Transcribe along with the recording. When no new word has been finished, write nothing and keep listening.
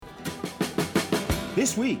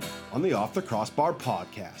This week on the Off the Crossbar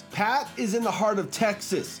podcast, Pat is in the heart of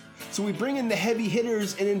Texas, so we bring in the heavy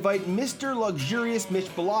hitters and invite Mr. Luxurious Mitch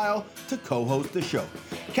Belisle to co-host the show.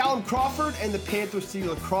 Callum Crawford and the Panther City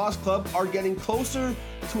Lacrosse Club are getting closer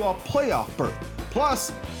to a playoff berth.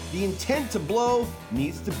 Plus, the intent to blow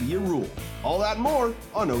needs to be a rule. All that and more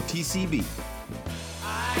on OTCB.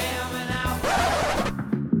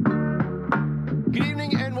 Good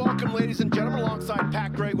evening and welcome, ladies and gentlemen, alongside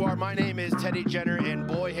Pat Gregoire. My name is Teddy Jenner, and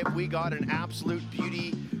boy, have we got an absolute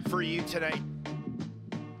beauty for you tonight.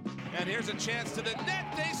 And here's a chance to the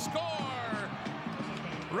net. They score!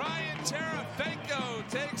 Ryan Terafenko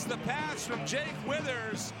takes the pass from Jake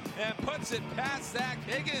Withers and puts it past Zach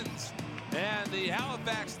Higgins. And the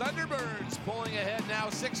Halifax Thunderbirds pulling ahead now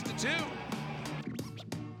 6-2.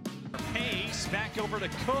 Pace back over to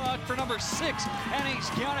Cook for number 6, and he's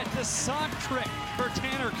got it to sock trick for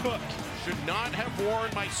Tanner Cook. Should not have worn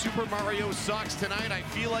my Super Mario socks tonight. I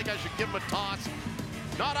feel like I should give him a toss.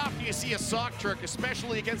 Not often you see a sock trick,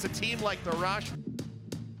 especially against a team like the Rush.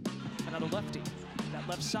 Another lefty. That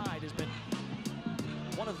left side has been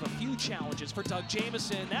one of the few challenges for Doug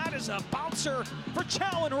Jamieson. That is a bouncer for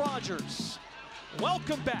Challen Rogers.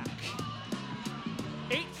 Welcome back.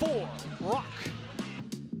 8-4, Rock.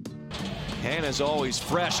 Hannah's always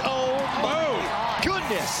fresh. Oh my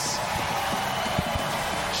goodness.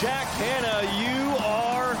 Jack Hanna, you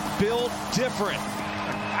are built different.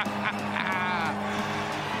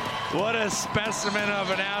 What a specimen of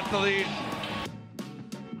an athlete.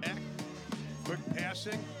 Quick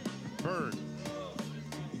passing. Bird.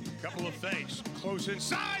 Couple of fakes. Close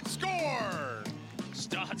inside. Score!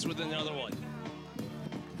 Stotts with another one.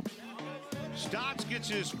 Stotts gets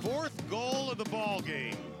his 4th goal of the ball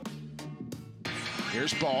game.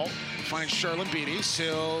 Here's Ball. Finds Charlambides.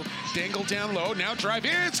 He'll dangle down low. Now drive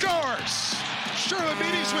in. Scores!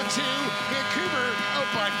 Charlambides with 2. Vancouver out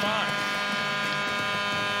by 5.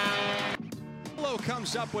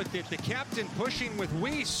 Comes up with it. The captain pushing with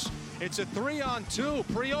Weiss. It's a 3-on-2.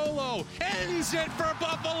 Priolo ends it for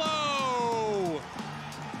Buffalo.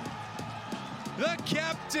 The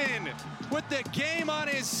captain with the game on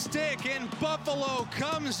his stick, and Buffalo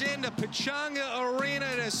comes into Pechanga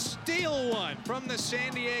Arena to steal one from the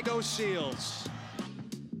San Diego Seals.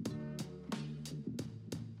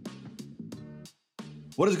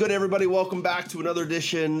 What is good, everybody? Welcome back to another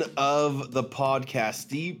edition of the podcast.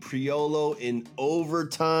 Steve Priolo in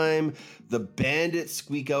overtime. The Bandits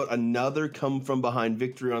squeak out another come-from-behind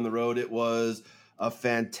victory on the road. It was a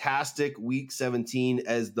fantastic Week 17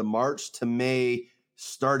 as the March to May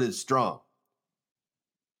started strong.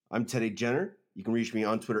 I'm Teddy Jenner. You can reach me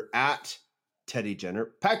on Twitter at Teddy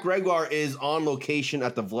Jenner. Pat Gregoire is on location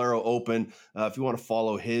at the Valero Open. If you want to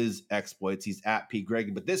follow his exploits, he's at P.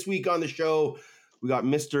 Greg. But this week on the show, we got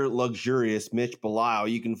Mr. Luxurious Mitch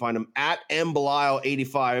Belisle. You can find him at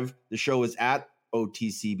mbelisle85. The show is at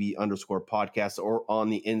OTCB_podcast or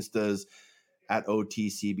on the Instas at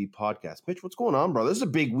OTCB Podcast. Mitch, what's going on, bro? This is a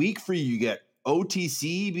big week for you. You get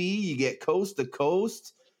OTCB, you get Coast to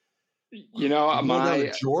Coast. You know,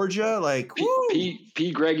 my Georgia, like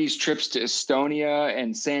P. Greggy's trips to Estonia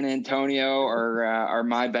and San Antonio are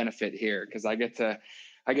my benefit here because I get to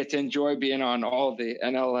enjoy being on all the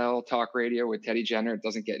NLL talk radio with Teddy Jenner. It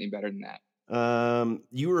doesn't get any better than that.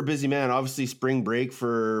 You were a busy man. Obviously, spring break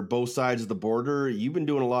for both sides of the border. You've been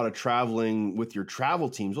doing a lot of traveling with your travel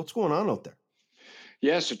teams. What's going on out there?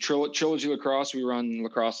 Yeah, so Trilogy Lacrosse, we run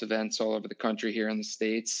lacrosse events all over the country here in the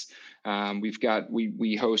States.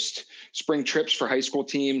 We host spring trips for high school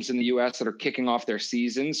teams in the U.S. that are kicking off their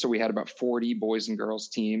season. So we had about 40 boys and girls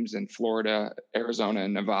teams in Florida, Arizona,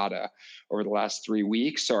 and Nevada over the last 3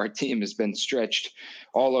 weeks. So our team has been stretched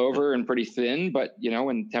all over and pretty thin. But, you know,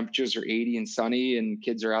 when temperatures are 80 and sunny and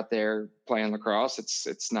kids are out there playing lacrosse,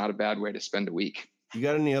 it's not a bad way to spend a week. You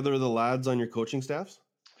got any other of the lads on your coaching staffs?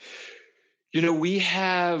 You know,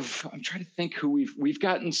 I'm trying to think who we've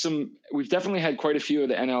definitely had quite a few of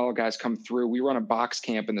the NL guys come through. We run a box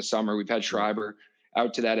camp in the summer. We've had Schreiber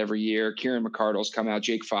out to that every year. Kieran McCardle's come out.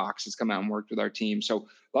 Jake Fox has come out and worked with our team. So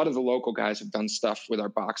a lot of the local guys have done stuff with our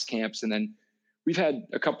box camps. And then we've had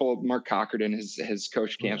a couple of Mark Cockerton has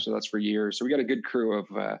coached camps with us for years. So we got a good crew of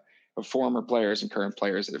former players and current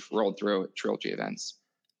players that have rolled through at Trilogy events.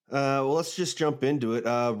 Well, let's just jump into it.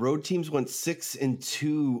 Road teams went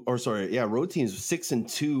 6-2, road teams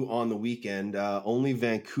 6-2 on the weekend. Only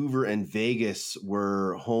Vancouver and Vegas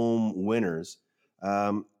were home winners.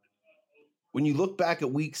 When you look back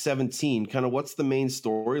at Week 17, kind of what's the main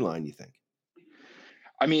storyline, you think?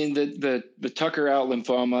 I mean, the Tucker out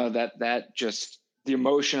lymphoma, that just the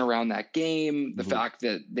emotion around that game, the fact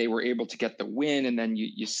that they were able to get the win, and then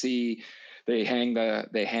you see they hang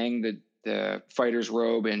the fighter's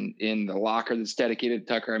robe in the locker that's dedicated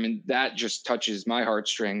to Tucker. I mean, that just touches my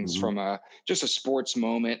heartstrings from just a sports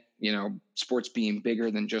moment, sports being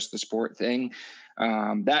bigger than just the sport thing.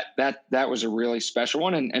 That was a really special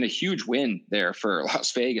one and a huge win there for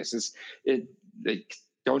Las Vegas. They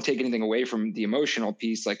don't take anything away from the emotional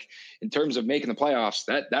piece. Like in terms of making the playoffs,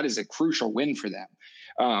 that is a crucial win for them.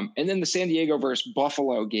 And then the San Diego versus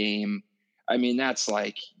Buffalo game, I mean, that's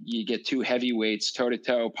like you get two heavyweights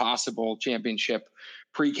toe-to-toe, possible championship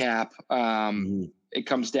pre-cap. It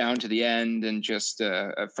comes down to the end, and just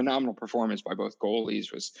a phenomenal performance by both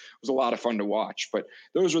goalies was a lot of fun to watch. But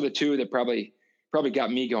those were the two that probably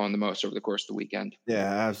got me going the most over the course of the weekend. Yeah,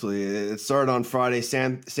 absolutely. It started on Friday,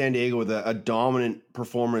 San Diego with a dominant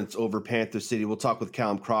performance over Panther City. We'll talk with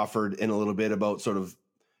Callum Crawford in a little bit about sort of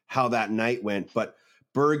how that night went. But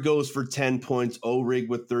Berg goes for 10 points, O-Rig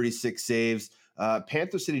with 36 saves.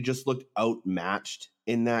 Panther City just looked outmatched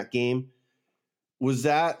in that game. Was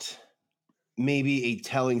that maybe a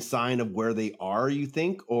telling sign of where they are, you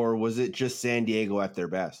think? Or was it just San Diego at their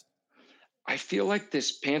best? I feel like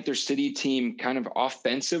this Panther City team kind of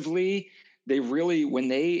offensively, they really, when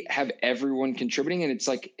they have everyone contributing, and it's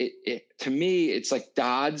like, to me, it's like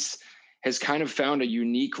Dodds has kind of found a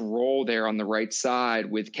unique role there on the right side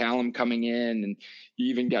with Callum coming in, and you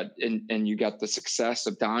even got, and you got the success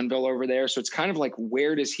of Donville over there. So it's kind of like,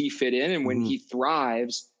 where does he fit in? And when he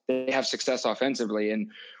thrives, they have success offensively.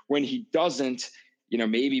 And when he doesn't,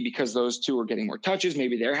 maybe because those two are getting more touches,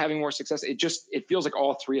 maybe they're having more success. It feels like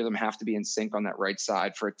all three of them have to be in sync on that right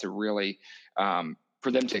side for it to really,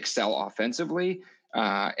 for them to excel offensively.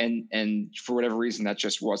 And for whatever reason, that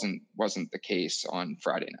just wasn't the case on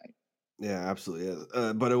Friday night. Yeah,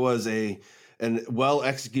 absolutely. But it was a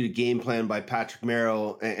well-executed game plan by Patrick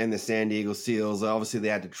Merrill and the San Diego Seals. Obviously, they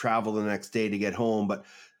had to travel the next day to get home. But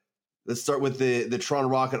let's start with the Toronto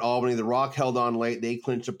Rock at Albany. The Rock held on late. They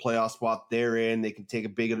clinched a playoff spot. They're in. They can take a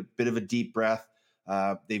bit of a deep breath.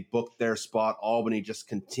 They booked their spot. Albany just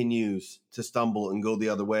continues to stumble and go the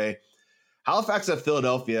other way. Halifax at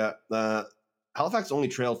Philadelphia. Halifax only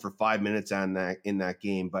trailed for 5 minutes in that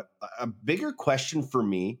game. But a bigger question for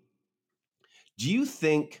me, do you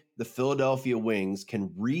think the Philadelphia Wings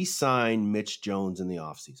can re-sign Mitch Jones in the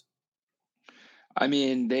offseason? I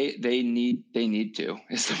mean, they need to,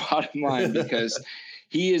 is the bottom line, because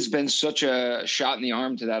he has been such a shot in the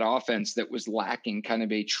arm to that offense that was lacking kind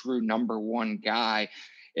of a true number one guy.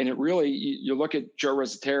 And it really, you look at Joe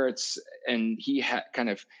Resetarits, and he kind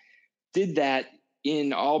of did that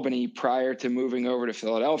in Albany prior to moving over to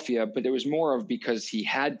Philadelphia, but it was more of because he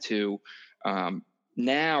had to.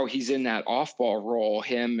 Now he's in that off-ball role,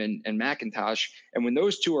 him and McIntosh. And when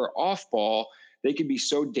those two are off-ball, they can be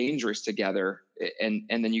so dangerous together. And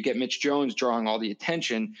then you get Mitch Jones drawing all the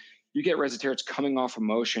attention. You get Resetarits coming off of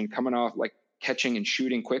motion, coming off like catching and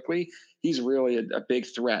shooting quickly. He's really a big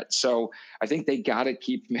threat. So I think they got to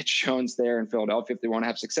keep Mitch Jones there in Philadelphia if they want to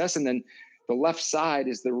have success. And then the left side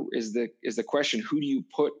is the question: who do you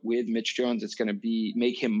put with Mitch Jones that's going to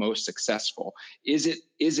make him most successful? Is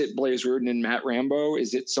it Blaze Rudin and Matt Rambo?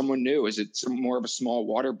 Is it someone new? Is it more of a small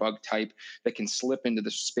water bug type that can slip into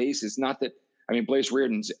the spaces? Not that, I mean, Blaze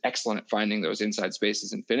Reardon's excellent at finding those inside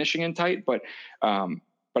spaces and finishing in tight, but I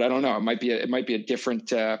don't know. It might be a different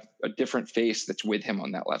face that's with him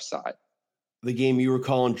on that left side. The game you were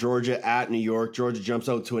calling, Georgia at New York. Georgia jumps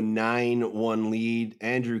out to a 9-1 lead.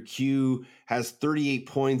 Andrew Q has 38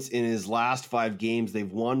 points in his last 5 games.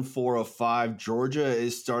 They've won 4 of 5. Georgia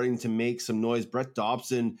is starting to make some noise. Brett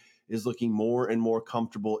Dobson is looking more and more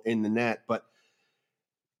comfortable in the net, but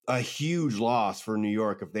a huge loss for New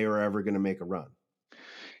York if they were ever going to make a run.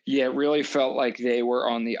 Yeah, it really felt like they were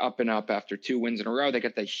on the up and up after 2 wins in a row. They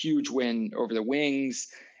got that huge win over the Wings,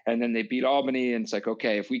 and then they beat Albany. And it's like,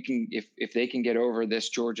 okay, if they can get over this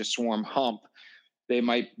Georgia Swarm hump, they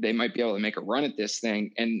might be able to make a run at this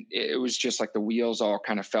thing. And it was just like the wheels all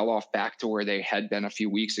kind of fell off back to where they had been a few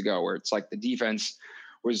weeks ago, where it's like the defense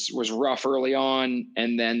was rough early on,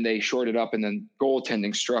 and then they shorted up, and then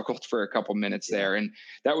goaltending struggled for a couple minutes there. And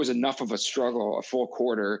that was enough of a struggle, a full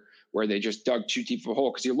quarter, where they just dug too deep of a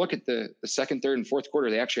hole. Because you look at the second, third, and fourth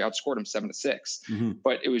quarter, they actually outscored them 7-6,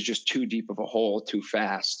 but it was just too deep of a hole too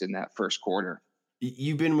fast in that first quarter.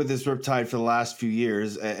 You've been with this Riptide for the last few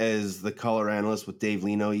years as the color analyst with Dave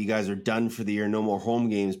Lino. You guys are done for the year, no more home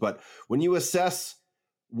games. But when you assess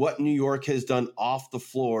what New York has done off the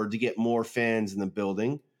floor to get more fans in the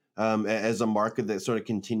building, as a market that sort of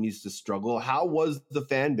continues to struggle, how was the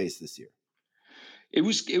fan base this year? It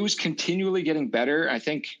was continually getting better. I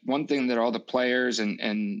think one thing that all the players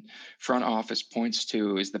and front office points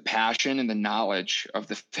to is the passion and the knowledge of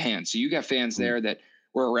the fans. So you got fans there that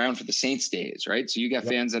were around for the Saints days, right? So you got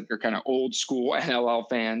fans that are kind of old school NLL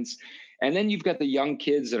fans. And then you've got the young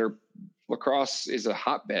kids that are lacrosse is a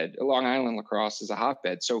hotbed. Long Island lacrosse is a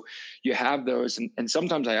hotbed. So you have those. And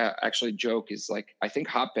sometimes I actually joke is like, I think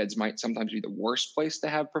hotbeds might sometimes be the worst place to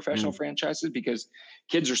have professional franchises because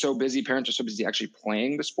kids are so busy, parents are so busy actually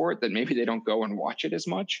playing the sport that maybe they don't go and watch it as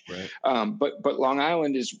much. Right. But Long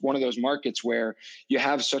Island is one of those markets where you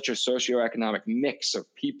have such a socioeconomic mix of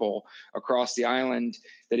people across the island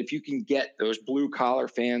that if you can get those blue collar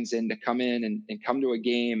fans in to come in and come to a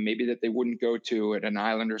game, maybe that they wouldn't go to at an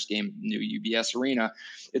Islanders game, new UBS Arena,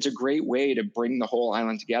 it's a great way to bring the whole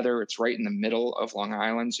island together. It's right in the middle of Long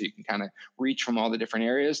Island, so you can kind of reach from all the different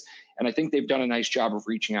areas. And I think they've done a nice job of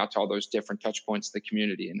reaching out to all those different touch points of the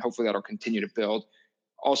community, and hopefully that'll continue to build.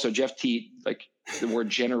 Also, Jeff Teat, like the word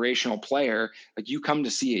generational player, like you come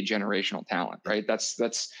to see a generational talent, right?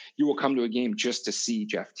 That's you will come to a game just to see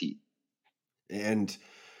Jeff Teat. And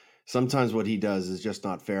sometimes what he does is just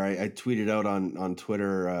not fair. I tweeted out on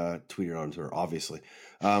Twitter, obviously.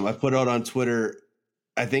 I put out on Twitter,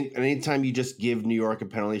 I think anytime you just give New York a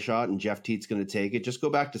penalty shot and Jeff Teat's going to take it, just go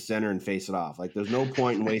back to center and face it off. Like there's no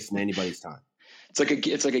point in wasting anybody's time. It's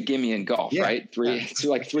like a gimme in golf, right? It's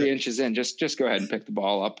like 3 inches in. Just go ahead and pick the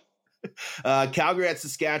ball up. Calgary at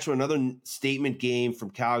Saskatchewan, another statement game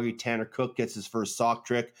from Calgary. Tanner Cook gets his first sock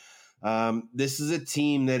trick. This is a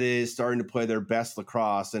team that is starting to play their best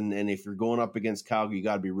lacrosse. And if you're going up against Calgary, you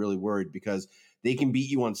got to be really worried because they can beat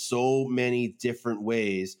you on so many different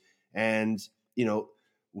ways. And, you know,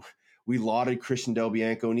 we lauded Christian Del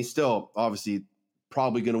Bianco, and he's still obviously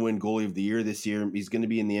probably going to win goalie of the year this year. He's going to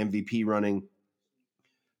be in the MVP running,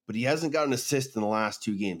 but he hasn't got an assist in the last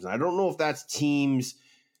 2 games. And I don't know if that's teams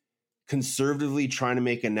conservatively trying to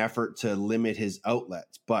make an effort to limit his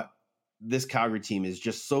outlets, but this Calgary team is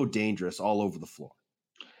just so dangerous all over the floor.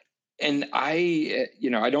 And I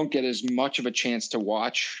don't get as much of a chance to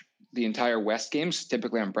watch the entire West games.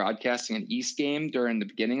 Typically I'm broadcasting an East game during the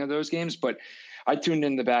beginning of those games, but I tuned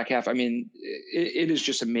in the back half. I mean, it is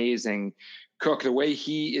just amazing. Cook, the way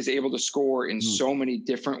he is able to score in so many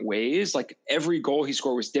different ways, like every goal he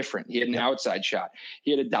scored was different. He had an outside shot. He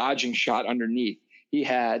had a dodging shot underneath. He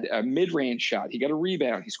had a mid-range shot. He got a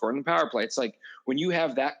rebound. He scored in the power play. It's like when you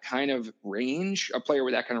have that kind of range, a player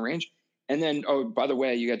with that kind of range, and then, oh, by the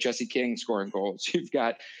way, you got Jesse King scoring goals. You've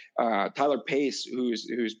got Tyler Pace,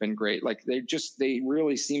 who's been great. Like they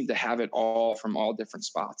really seem to have it all from all different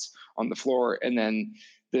spots on the floor. And then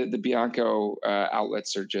the Bianco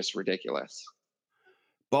outlets are just ridiculous.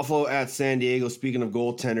 Buffalo at San Diego. Speaking of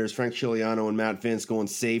goaltenders, Frank Chiliano and Matt Vince going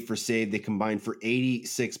save for save. They combined for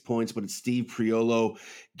 86 points, but it's Steve Priolo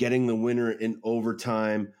getting the winner in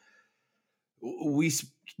overtime. We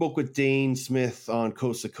spoke with Dane Smith on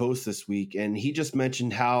Coast to Coast this week, and he just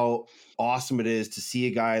mentioned how awesome it is to see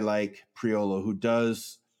a guy like Priolo who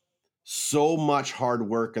does so much hard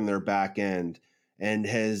work in their back end and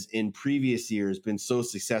has in previous years been so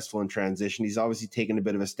successful in transition. He's obviously taken a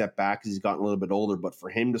bit of a step back because he's gotten a little bit older, but for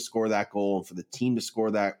him to score that goal and for the team to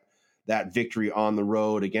score that victory on the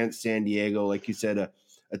road against San Diego, like you said,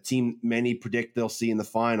 a team many predict they'll see in the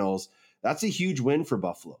finals, that's a huge win for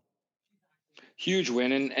Buffalo. Huge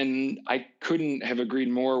win. And I couldn't have agreed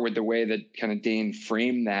more with the way that kind of Dane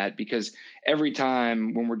framed that, because every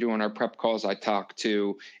time when we're doing our prep calls, I talk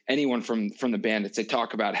to anyone from the Bandits. They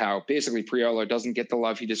talk about how basically Priolo doesn't get the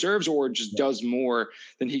love he deserves or just does more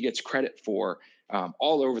than he gets credit for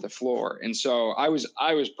all over the floor. And so I was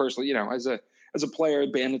personally, as a player,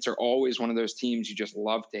 Bandits are always one of those teams you just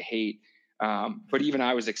love to hate. But even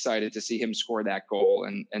I was excited to see him score that goal.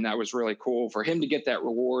 And that was really cool for him to get that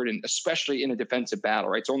reward, and especially in a defensive battle,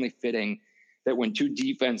 right? It's only fitting that when 2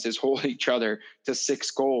 defenses hold each other to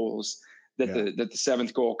 6 goals, that the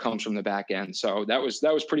 7th goal comes from the back end. So that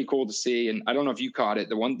was pretty cool to see. And I don't know if you caught it.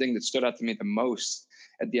 The one thing that stood out to me the most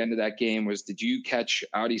at the end of that game was, did you catch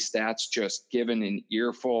OTCBets just giving an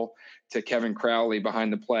earful to Kevin Crowley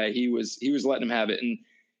behind the play? He was letting him have it. And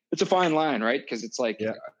it's a fine line, right? Because it's like,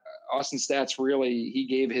 Austin Stats really, he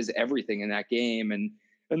gave his everything in that game. And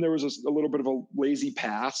there was a little bit of a lazy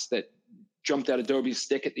pass that jumped out of Dobie's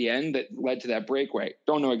stick at the end that led to that breakaway.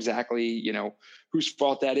 Don't know exactly, whose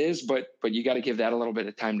fault that is, but you got to give that a little bit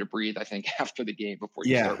of time to breathe, I think, after the game before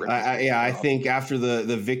you start ripping. I think after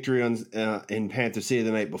the victory in Panther City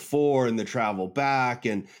the night before and the travel back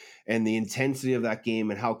and the intensity of that game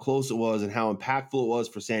and how close it was and how impactful it was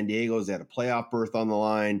for San Diego, as they had a playoff berth on the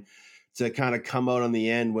line, to kind of come out on the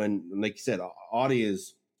end when, like you said, Audie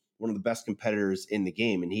is one of the best competitors in the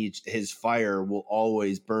game, and his fire will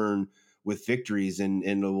always burn with victories, and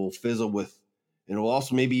it will fizzle with, and it will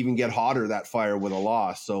also maybe even get hotter, that fire, with a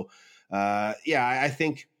loss. So I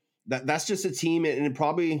think that's just a team, and it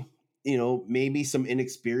probably, maybe some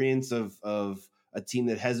inexperience of a team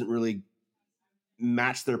that hasn't really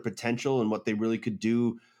matched their potential and what they really could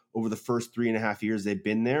do over the first 3.5 years they've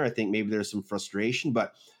been there. I think maybe there's some frustration,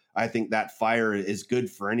 but I think that fire is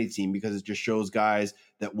good for any team because it just shows guys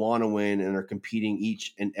that want to win and are competing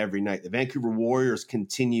each and every night. The Vancouver Warriors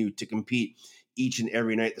continue to compete each and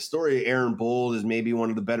every night. The story of Aaron Bold is maybe one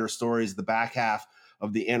of the better stories of the back half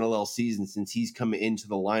of the NLL season since he's come into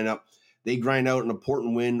the lineup. They grind out an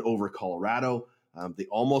important win over Colorado. They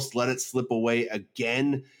almost let it slip away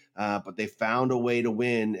again, but they found a way to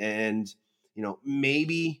win. And,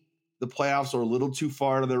 maybe the playoffs are a little too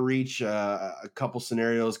far to their reach. A couple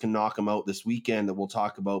scenarios can knock them out this weekend that we'll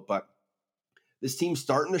talk about, but this team's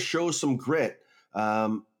starting to show some grit.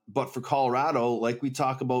 But for Colorado, like we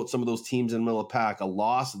talk about some of those teams in the middle of the pack, a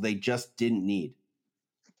loss they just didn't need.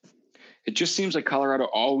 It just seems like Colorado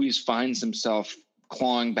always finds himself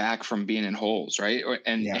clawing back from being in holes, right?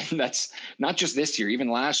 And that's not just this year, even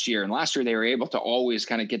last year. And last year they were able to always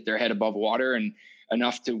kind of get their head above water and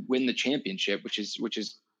enough to win the championship, which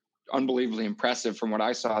is unbelievably impressive from what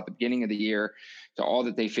I saw at the beginning of the year to all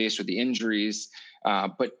that they faced with the injuries.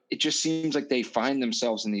 But it just seems like they find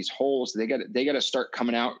themselves in these holes. They got to start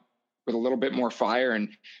coming out with a little bit more fire and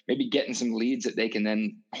maybe getting some leads that they can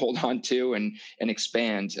then hold on to and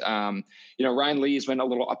expand. Ryan Lee's been a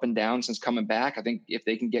little up and down since coming back. I think if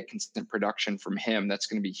they can get consistent production from him, that's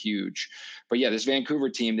going to be huge. But yeah, this Vancouver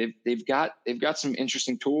team, they've got some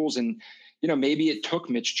interesting tools, and maybe it took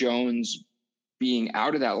Mitch Jones being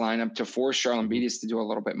out of that lineup to force Charlon Beatties to do a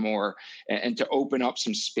little bit more and to open up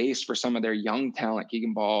some space for some of their young talent,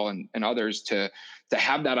 Keegan Ball and others to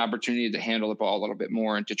have that opportunity to handle the ball a little bit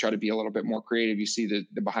more and to try to be a little bit more creative. You see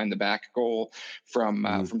the behind the back goal from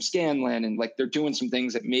Scanlon, and like they're doing some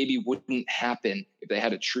things that maybe wouldn't happen if they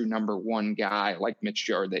had a true number one guy like Mitch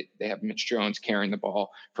Jones. They have Mitch Jones carrying the ball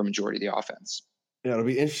for majority of the offense. Yeah, it'll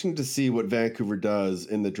be interesting to see what Vancouver does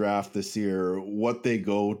in the draft this year, what they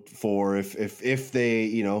go for, if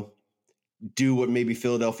they, do what maybe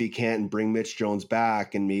Philadelphia can't and bring Mitch Jones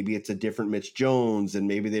back, and maybe it's a different Mitch Jones, and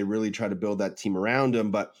maybe they really try to build that team around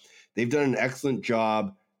him. But they've done an excellent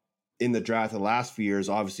job in the draft the last few years.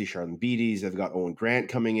 Obviously, Charlon Beatties, they've got Owen Grant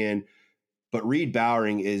coming in, but Reed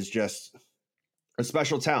Bowering is just a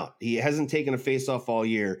special talent. He hasn't taken a faceoff all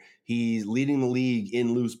year. He's leading the league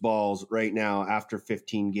in loose balls right now after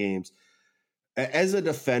 15 games. As a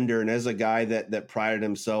defender and as a guy that prided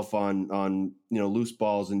himself on loose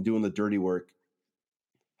balls and doing the dirty work,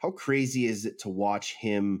 how crazy is it to watch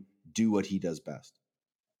him do what he does best?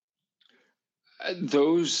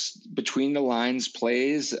 Those between the lines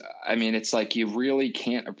plays, I mean, it's like you really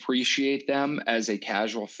can't appreciate them as a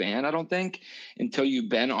casual fan, I don't think, until you've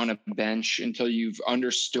been on a bench, until you've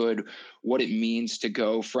understood what it means to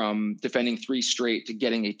go from defending 3 straight to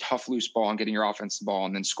getting a tough loose ball and getting your offense the ball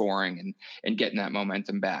and then scoring and getting that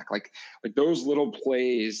momentum back. Like those little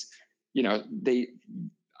plays,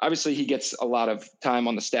 obviously he gets a lot of time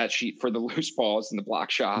on the stat sheet for the loose balls and the block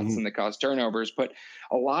shots and the cause turnovers, but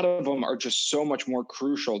a lot of them are just so much more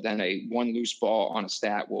crucial than a one loose ball on a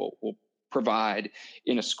stat will provide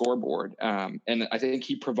in a scoreboard. And I think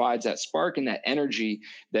he provides that spark and that energy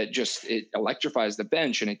that just, it electrifies the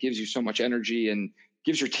bench, and it gives you so much energy and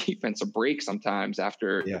gives your defense a break sometimes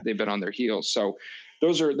after they've been on their heels. So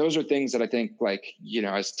those are things that I think,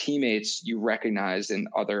 as teammates, you recognize in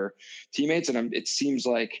other teammates. And it seems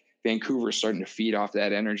like Vancouver is starting to feed off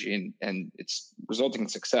that energy, and it's resulting in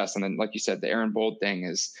success. And then, like you said, the Aaron Bold thing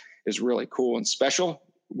is really cool and special.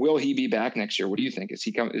 Will he be back next year? What do you think? Has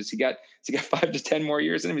he got 5 to 10 more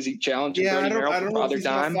years in him? Is he challenging? Yeah, I don't know if he's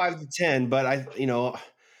got 5 to 10, but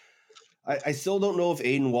I still don't know if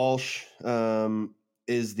Aiden Walsh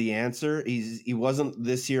is the answer. He wasn't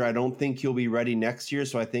this year. I don't think he'll be ready next year.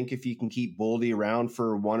 So I think if you can keep Boldy around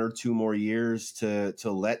for 1 or 2 more years to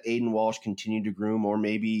let Aiden Walsh continue to groom, or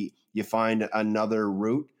maybe you find another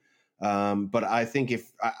route. But I think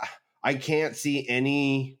I can't see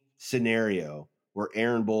any scenario where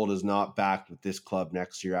Aaron Bold is not back with this club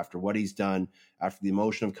next year after what he's done, after the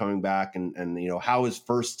emotion of coming back and how his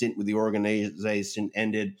first stint with the organization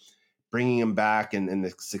ended, bringing him back and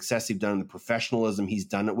the success he's done and the professionalism he's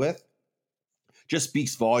done it with just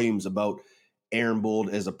speaks volumes about Aaron Bold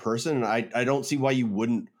as a person. And I don't see why you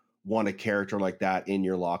wouldn't want a character like that in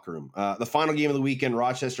your locker room. The final game of the weekend,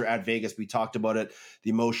 Rochester at Vegas. We talked about it, the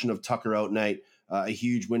emotion of Tucker out night, a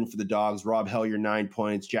huge win for the Dogs. Rob Hellyer, 9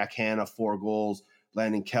 points, Jack Hanna, 4 goals.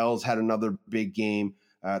 Landon Kells had another big game.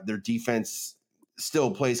 Their defense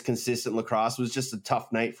still plays consistent lacrosse. It was just a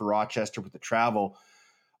tough night for Rochester with the travel.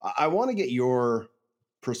 I want to get your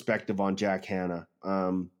perspective on Jack Hanna.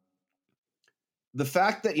 The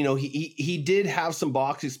fact that, he did have some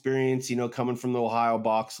box experience, coming from the Ohio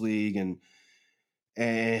Box League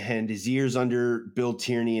and his years under Bill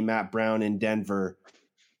Tierney and Matt Brown in Denver.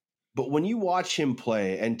 But when you watch him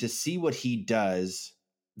play and to see what he does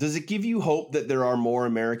it give you hope that there are more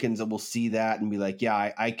Americans that will see that and be like,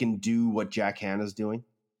 yeah, I can do what Jack Hanna's doing?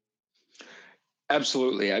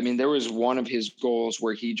 Absolutely. I mean, there was one of his goals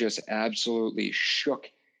where he just absolutely shook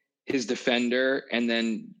his defender and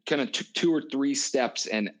then kind of took 2 or 3 steps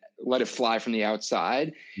and let it fly from the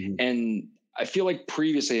outside. Mm-hmm. And I feel like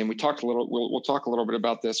previously, and we'll talk a little bit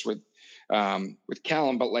about this with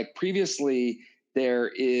Callum, but like previously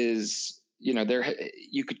there is,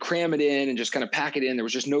 you could cram it in and just kind of pack it in. There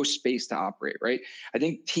was just no space to operate, right? I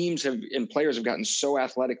think teams and players have gotten so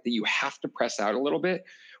athletic that you have to press out a little bit,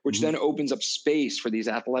 which mm-hmm. then opens up space for these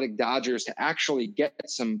athletic dodgers to actually get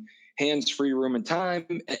some hands-free room and time.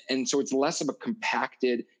 And so it's less of a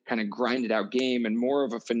compacted, kind of grinded out game and more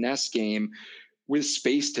of a finesse game with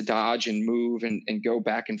space to dodge and move and go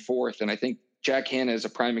back and forth. And I think Jack Hanna is a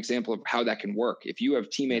prime example of how that can work. If you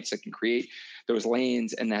have teammates that can create those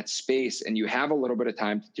lanes and that space, and you have a little bit of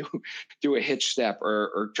time to do a hitch step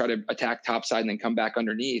or try to attack topside and then come back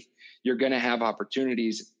underneath, you're going to have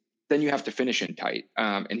opportunities. Then you have to finish in tight.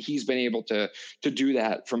 And he's been able to do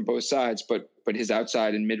that from both sides, but his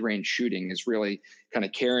outside and mid-range shooting is really kind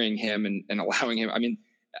of carrying him and allowing him. I mean,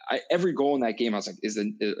 every goal in that game, I was like,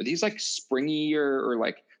 are these like springy or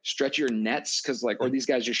like stretchier nets? Cause like, or these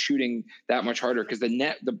guys just shooting that much harder? Cause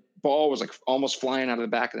the ball was like almost flying out of the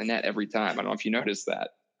back of the net every time. I don't know if you noticed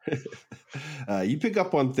that. You pick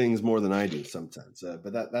up on things more than I do sometimes,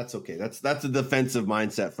 but that's okay. That's a defensive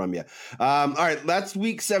mindset from you. All right, that's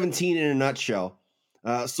week 17 in a nutshell.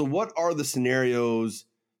 So what are the scenarios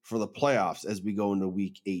for the playoffs as we go into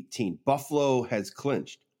week 18? Buffalo has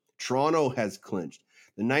clinched. Toronto has clinched.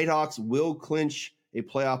 The Nighthawks will clinch a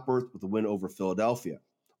playoff berth with a win over Philadelphia.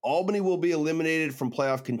 Albany will be eliminated from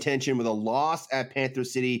playoff contention with a loss at Panther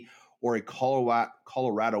City or a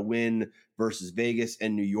Colorado win versus Vegas,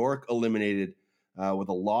 and New York eliminated with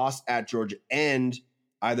a loss at Georgia and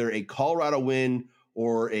either a Colorado win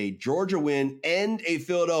or a Georgia win and a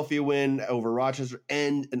Philadelphia win over Rochester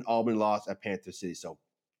and an Albany loss at Panther City. So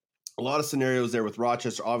a lot of scenarios there with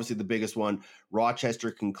Rochester. Obviously the biggest one,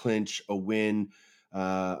 Rochester can clinch a win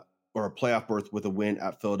or a playoff berth with a win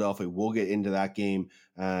at Philadelphia. We'll get into that game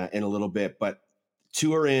in a little bit, but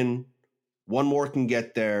 2 are in, 1 more can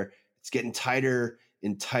get there. It's getting tighter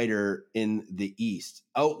and tighter in the East.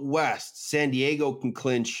 Out West, San Diego can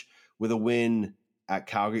clinch with a win at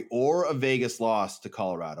Calgary or a Vegas loss to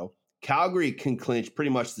Colorado. Calgary can clinch pretty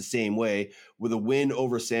much the same way with a win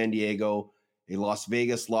over San Diego, a Las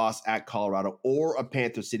Vegas loss at Colorado, or a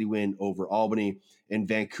Panther City win over Albany. And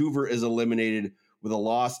Vancouver is eliminated with a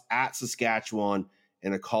loss at Saskatchewan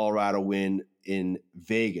and a Colorado win in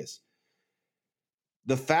Vegas.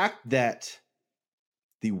 The fact that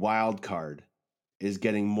the wild card is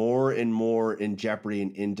getting more and more in jeopardy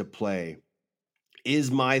and into play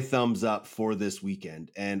is my thumbs up for this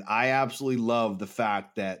weekend. And I absolutely love the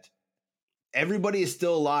fact that everybody is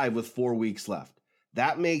still alive with 4 weeks left.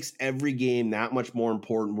 That makes every game that much more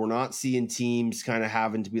important. We're not seeing teams kind of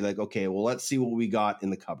having to be like, okay, well, let's see what we got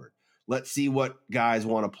in the cupboard. Let's see what guys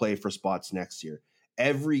want to play for spots next year.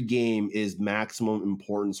 Every game is maximum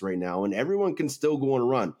importance right now, and everyone can still go on a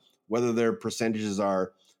run, whether their percentages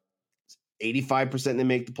are 85% and they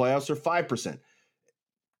make the playoffs or 5%.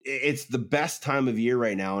 It's the best time of year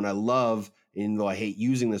right now, and I love, even though I hate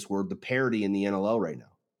using this word, the parity in the NLL right now.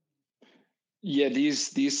 Yeah,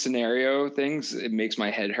 these scenario things, it makes my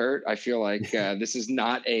head hurt. I feel like this is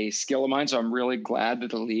not a skill of mine, so I'm really glad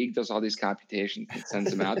that the league does all these computations and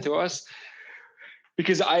sends them out to us.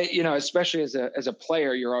 Because especially as a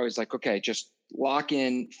player, you're always like, okay, just lock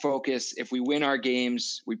in, focus. If we win our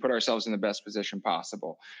games, we put ourselves in the best position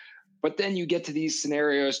possible. But then you get to these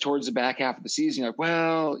scenarios towards the back half of the season, you're like,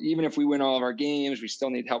 well, even if we win all of our games, we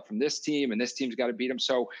still need help from this team, and this team's got to beat them.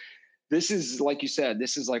 So this is, like you said,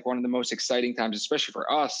 this is like one of the most exciting times, especially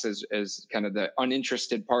for us as kind of the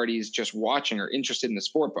uninterested parties just watching or interested in the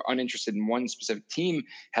sport, but uninterested in one specific team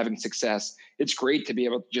having success. It's great to be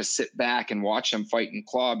able to just sit back and watch them fight and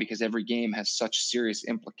claw, because every game has such serious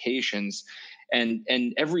implications, and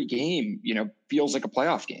every game, feels like a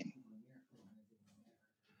playoff game.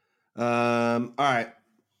 All right.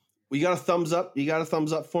 You got a thumbs up? You got a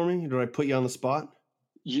thumbs up for me? Did I put you on the spot?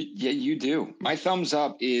 You do. My thumbs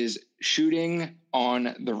up is shooting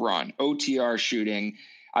on the run, OTR shooting.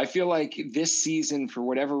 I feel like this season, for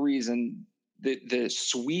whatever reason, the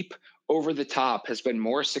sweep over the top has been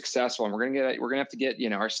more successful, and we're gonna have to get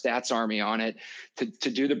our stats army on it to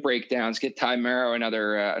do the breakdowns. Get Ty Merrow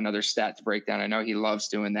another stat to break down. I know he loves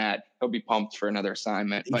doing that. He'll be pumped for another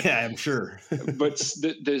assignment. But, yeah, I'm sure. But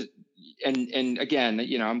and again,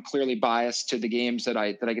 I'm clearly biased to the games that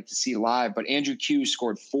I get to see live, but Andrew Q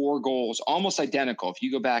scored 4 goals, almost identical. If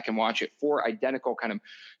you go back and watch it, 4 identical kind of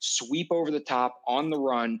sweep over the top on the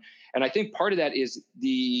run. And I think part of that is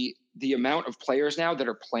the amount of players now that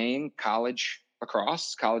are playing college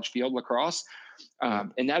field lacrosse,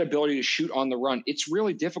 and that ability to shoot on the run. It's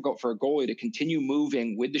really difficult for a goalie to continue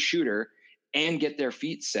moving with the shooter and get their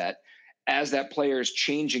feet set as that player is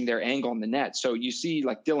changing their angle in the net. So you see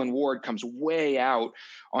like Dylan Ward comes way out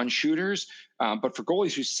on shooters, but for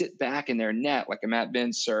goalies who sit back in their net, like a Matt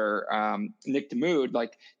Vince or Nick DeMood,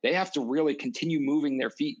 like they have to really continue moving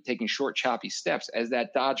their feet, taking short, choppy steps as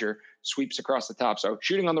that Dodger sweeps across the top. So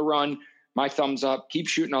shooting on the run, my thumbs up. Keep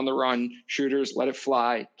shooting on the run, shooters, let it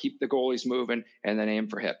fly, keep the goalies moving, and then aim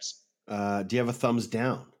for hips. Do you have a thumbs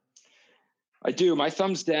down? I do. My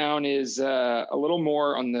thumbs down is a little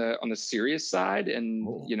more on the serious side, and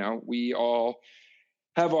we all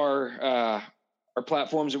have our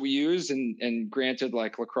platforms that we use, and granted,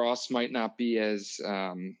 like lacrosse might not be as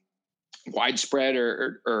widespread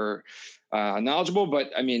or knowledgeable,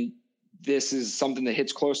 but I mean, this is something that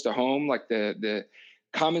hits close to home, like the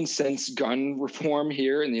common sense gun reform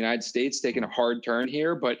here in the United States taking a hard turn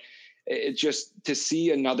here, but it just to see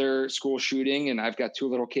another school shooting, and I've got 2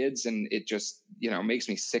 little kids, and it just, makes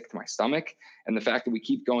me sick to my stomach. And the fact that we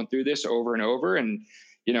keep going through this over and over, and,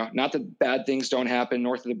 not that bad things don't happen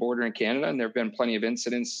north of the border in Canada, and there've been plenty of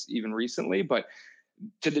incidents even recently, but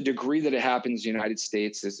to the degree that it happens in the United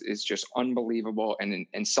States is just unbelievable,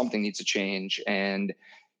 and something needs to change. And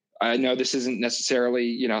I know this isn't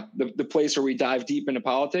necessarily, the place where we dive deep into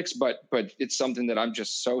politics, but it's something that I'm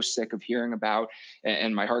just so sick of hearing about,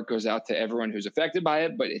 and my heart goes out to everyone who's affected by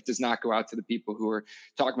it, but it does not go out to the people who are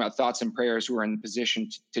talking about thoughts and prayers, who are in the position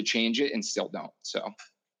to change it and still don't. So,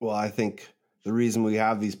 well, I think the reason we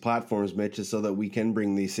have these platforms, Mitch, is so that we can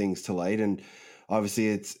bring these things to light. And obviously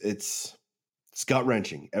it's gut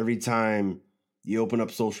wrenching every time you open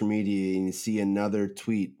up social media and you see another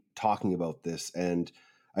tweet talking about this. And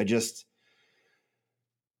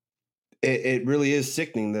it really is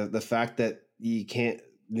sickening, the fact that the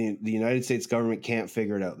United States government can't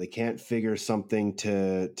figure it out. They can't figure something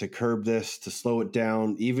to curb this, to slow it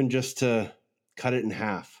down, even just to cut it in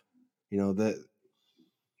half.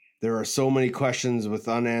 There are so many questions with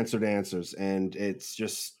unanswered answers, and it's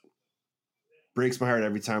just breaks my heart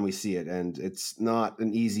every time we see it. And it's not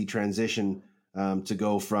an easy transition to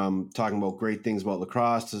go from talking about great things about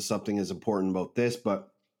lacrosse to something as important about this, but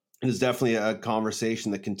it is definitely a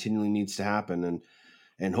conversation that continually needs to happen.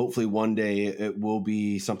 And hopefully one day it will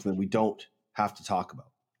be something that we don't have to talk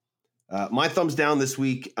about. My thumbs down this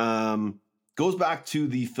week goes back to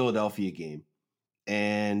the Philadelphia game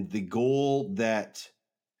and the goal that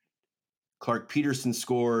Clark Peterson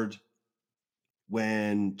scored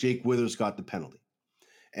when Jake Withers got the penalty.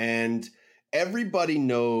 And everybody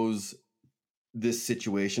knows this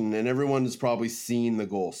situation, and everyone has probably seen the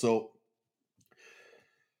goal. So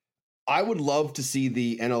I would love to see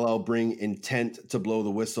the NLL bring intent to blow the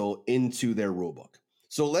whistle into their rulebook.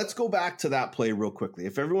 So let's go back to that play real quickly.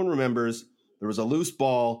 If everyone remembers, there was a loose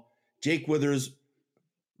ball. Jake Withers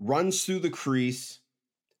runs through the crease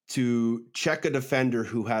to check a defender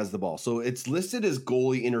who has the ball. So it's listed as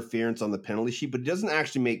goalie interference on the penalty sheet, but it doesn't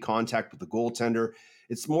actually make contact with the goaltender.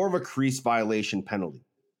 It's more of a crease violation penalty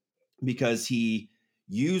because he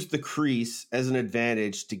used the crease as an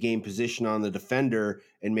advantage to gain position on the defender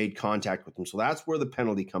and made contact with him. So that's where the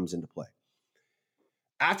penalty comes into play.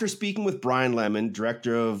 After speaking with Brian Lemon,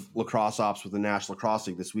 director of lacrosse ops with the National Lacrosse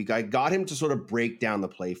League this week, I got him to sort of break down the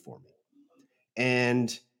play for me.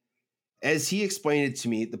 And as he explained it to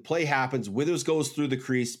me, the play happens, Withers goes through the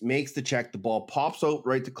crease, makes the check, the ball pops out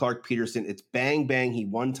right to Clark Peterson. It's bang, bang. He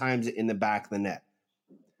one-times it in the back of the net.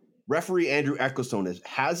 Referee Andrew Ecclestone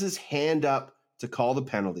has his hand up to call the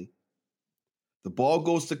penalty. The ball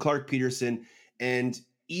goes to Clark Peterson, and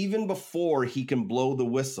even before he can blow the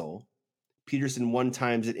whistle, Peterson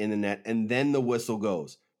one-times it in the net, and then the whistle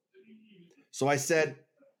goes. So I said,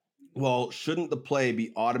 well, shouldn't the play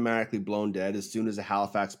be automatically blown dead as soon as a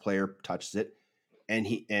Halifax player touches it?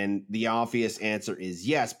 And the obvious answer is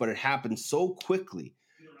yes, but it happened so quickly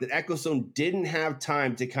that Ecclestone didn't have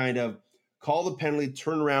time to kind of call the penalty,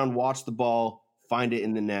 turn around, watch the ball, find it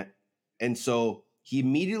in the net. And so he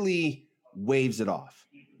immediately waves it off.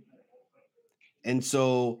 And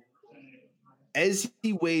so as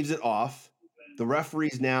he waves it off, the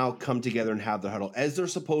referees now come together and have their huddle, as they're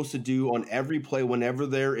supposed to do on every play whenever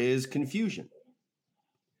there is confusion.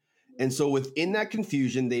 And so within that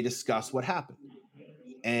confusion, they discuss what happened.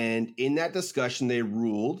 And in that discussion, they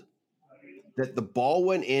ruled that the ball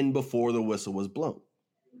went in before the whistle was blown,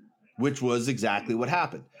 which was exactly what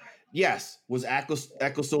happened. Yes, was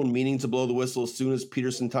Ecclestone meaning to blow the whistle as soon as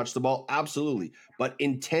Peterson touched the ball? Absolutely. But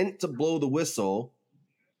intent to blow the whistle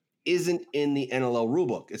isn't in the NLL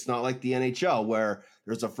rulebook. It's not like the NHL where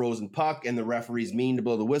there's a frozen puck and the referees mean to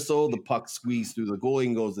blow the whistle, the puck squeezes through the goalie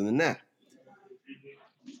and goes in the net.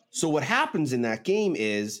 So what happens in that game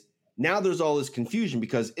is now there's all this confusion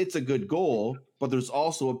because it's a good goal, but there's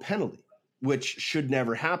also a penalty, which should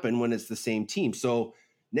never happen when it's the same team. So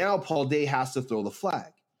now Paul Day has to throw the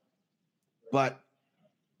flag. But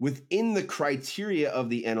within the criteria of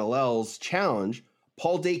the NLL's challenge,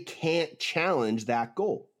 Paul Day can't challenge that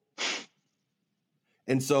goal.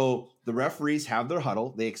 And so the referees have their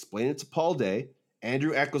huddle. They explain it to Paul Day.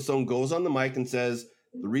 Andrew Ecclestone goes on the mic and says,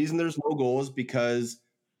 the reason there's no goal is because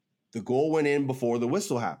the goal went in before the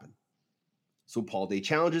whistle happened. So Paul Day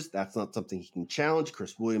challenges. That's not something he can challenge.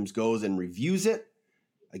 Chris Williams goes and reviews it.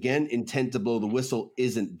 Again, intent to blow the whistle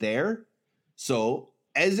isn't there. So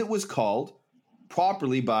as it was called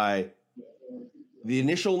properly by the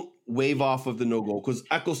initial wave off of the no goal, because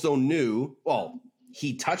Ecclestone knew, well,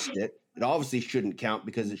 he touched it. It obviously shouldn't count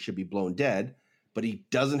because it should be blown dead, but he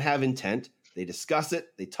doesn't have intent. They discuss it.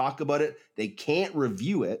 They talk about it. They can't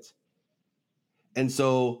review it. And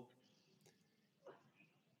so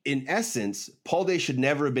in essence, Paul Day should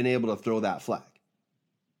never have been able to throw that flag.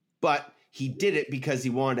 But he did it because he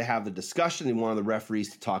wanted to have the discussion. He wanted the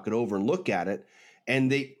referees to talk it over and look at it.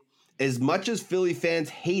 And they, as much as Philly fans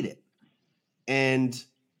hate it, and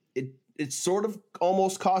it sort of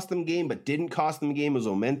almost cost them game, but didn't cost them a game. It was a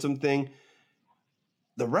momentum thing.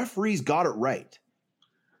 The referees got it right.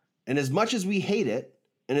 And as much as we hate it,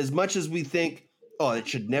 and as much as we think, oh, it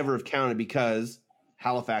should never have counted because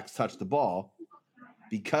Halifax touched the ball,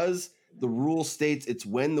 because the rule states it's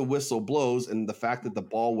when the whistle blows, and the fact that the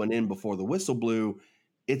ball went in before the whistle blew,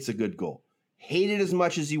 it's a good goal. Hate it as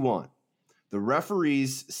much as you want. The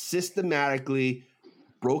referees systematically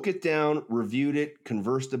broke it down, reviewed it,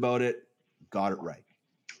 conversed about it, got it right.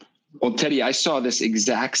 Well, Teddy, I saw this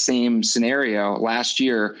exact same scenario last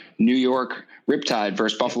year, New York Riptide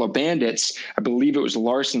versus Buffalo Bandits. I believe it was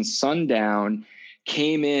Larson Sundown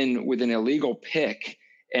came in with an illegal pick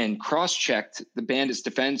and cross-checked the Bandits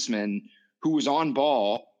defenseman who was on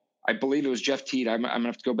ball. I believe it was Jeff Teed. I'm going to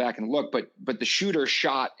have to go back and look, but the shooter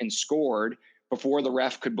shot and scored before the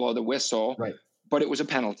ref could blow the whistle, right. But it was a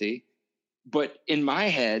penalty. But in my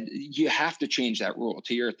head, you have to change that rule.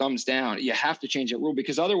 To your thumbs down, you have to change that rule,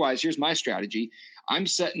 because otherwise, here's my strategy. I'm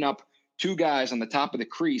setting up two guys on the top of the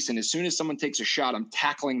crease, and as soon as someone takes a shot, I'm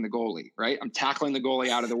tackling the goalie, right? I'm tackling the goalie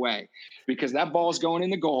out of the way because that ball's going in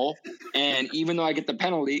the goal, and even though I get the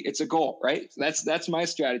penalty, it's a goal, right? So that's my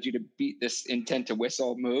strategy to beat this intent to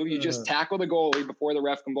whistle move. You just tackle the goalie before the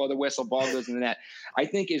ref can blow the whistle, ball goes in the net. I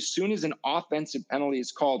think as soon as an offensive penalty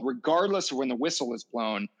is called, regardless of when the whistle is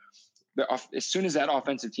blown, as soon as that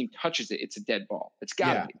offensive team touches it, it's a dead ball. It's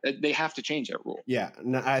got to be. They have to change that rule. Yeah,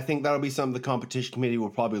 and I think that'll be something the competition committee will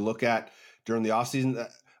probably look at during the offseason.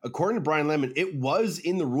 According to Brian Lemon, it was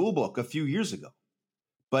in the rule book a few years ago,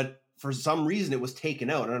 but for some reason it was taken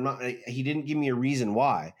out. And he didn't give me a reason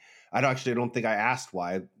why. I don't think I asked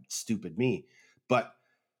why. Stupid me. But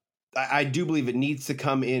I do believe it needs to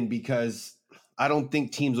come in, because I don't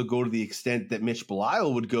think teams will go to the extent that Mitch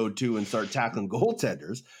Belisle would go to and start tackling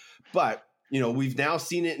goaltenders. But, we've now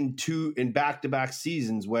seen it in back-to-back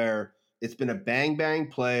seasons where it's been a bang-bang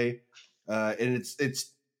play, and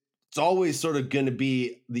it's always sort of going to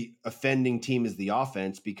be the offending team is the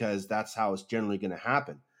offense, because that's how it's generally going to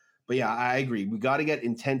happen. But, yeah, I agree. We got to get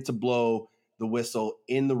intent to blow the whistle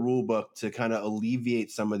in the rule book to kind of alleviate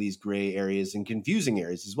some of these gray areas and confusing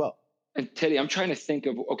areas as well. And, Teddy, I'm trying to think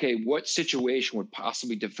of, okay, what situation would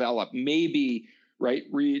possibly develop? Maybe, right,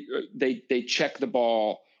 they check the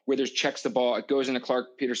ball. Withers checks the ball, it goes into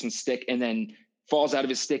Clark Peterson's stick, and then falls out of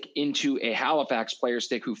his stick into a Halifax player's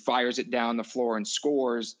stick, who fires it down the floor and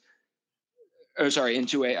scores.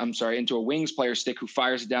 Into a Wings player stick, who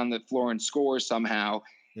fires it down the floor and scores somehow.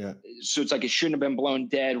 Yeah. So it's like it shouldn't have been blown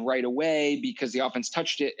dead right away because the offense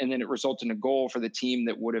touched it, and then it resulted in a goal for the team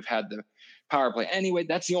that would have had the power play. Anyway,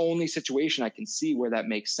 that's the only situation I can see where that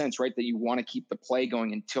makes sense, right? That you want to keep the play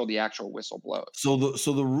going until the actual whistle blows. So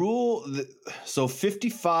the rule, so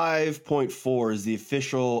 55.4 is the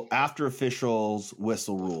official after officials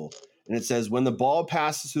whistle rule, and it says when the ball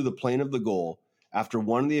passes through the plane of the goal after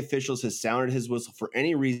one of the officials has sounded his whistle for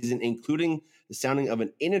any reason, including the sounding of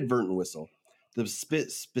an inadvertent whistle. The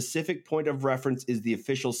specific point of reference is the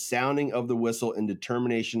official sounding of the whistle and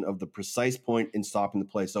determination of the precise point in stopping the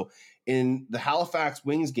play. So in the Halifax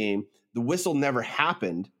Wings game, the whistle never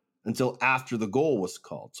happened until after the goal was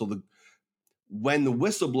called. So when the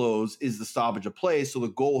whistle blows is the stoppage of play, so the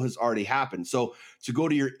goal has already happened. So to go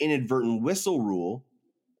to your inadvertent whistle rule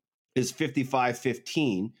is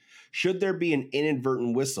 55-15. Should there be an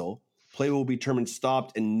inadvertent whistle, play will be determined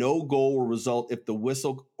stopped, and no goal will result if the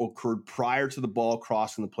whistle occurred prior to the ball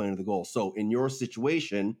crossing the plane of the goal. So in your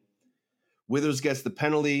situation, Withers gets the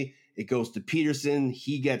penalty. It goes to Peterson.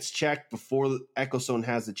 He gets checked before the Eckelson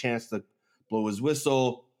has the chance to blow his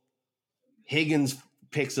whistle. Higgins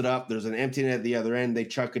picks it up. There's an empty net at the other end. They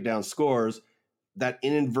chuck it down, scores. That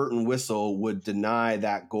inadvertent whistle would deny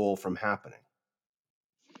that goal from happening.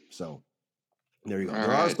 So there you go.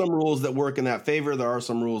 There are some rules that work in that favor. There are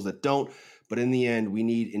some rules that don't. But in the end, we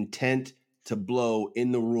need intent to blow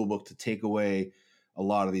in the rule book to take away a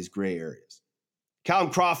lot of these gray areas. Callum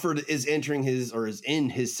Crawford is is in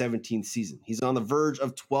his 17th season. He's on the verge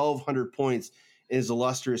of 1,200 points in his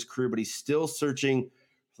illustrious career, but he's still searching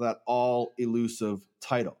for that all elusive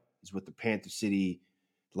title. He's with the Panther City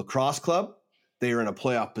Lacrosse Club. They are in a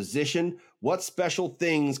playoff position. What special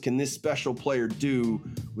things can this special player do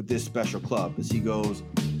with this special club as he goes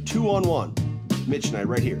 2-on-1? Mitch and I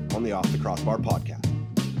right here on the Off the Crossbar podcast.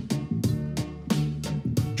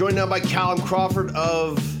 Joined now by Callum Crawford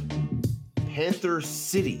of Panther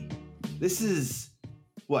City. This is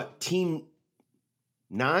what, team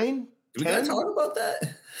 9? We gotta talk about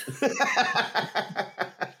that.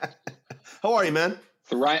 How are you, man?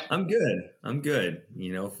 I'm good.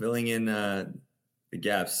 You know, filling in the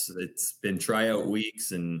gaps. It's been tryout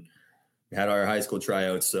weeks and we had our high school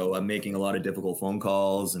tryouts. So I'm making a lot of difficult phone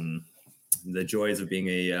calls and the joys of being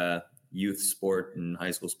a youth sport and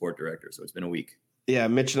high school sport director. So it's been a week. Yeah,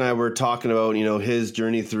 Mitch and I were talking about, his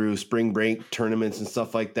journey through spring break tournaments and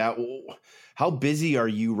stuff like that. How busy are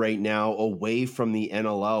you right now away from the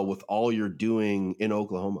NLL with all you're doing in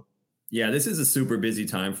Oklahoma? Yeah, this is a super busy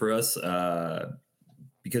time for us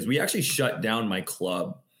because we actually shut down my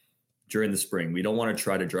club during the spring. We don't want to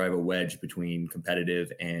try to drive a wedge between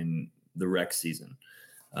competitive and the rec season.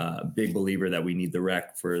 Big believer that we need the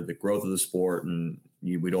rec for the growth of the sport, and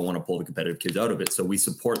we don't want to pull the competitive kids out of it. So we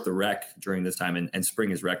support the rec during this time, and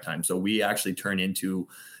spring is rec time. So we actually turn into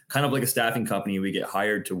kind of like a staffing company. We get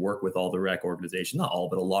hired to work with all the rec organizations, not all,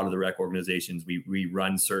 but a lot of the rec organizations. We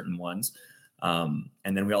run certain ones. And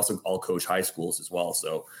then we also all coach high schools as well.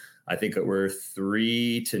 So I think we're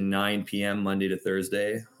 3 to 9 p.m. Monday to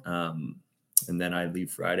Thursday. And then I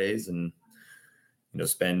leave Fridays and,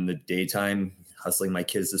 spend the daytime hustling my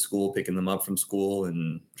kids to school, picking them up from school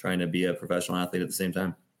and trying to be a professional athlete at the same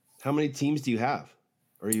time. How many teams do you have?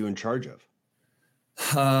 Or are you in charge of?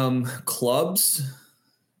 Clubs,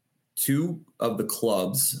 2 of the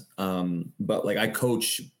clubs. But I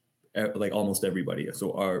coach almost everybody.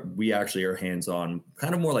 So we actually are hands-on,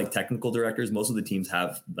 kind of more like technical directors. Most of the teams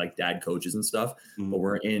have dad coaches and stuff, but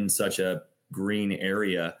we're in such a green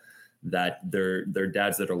area that they're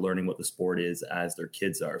dads that are learning what the sport is as their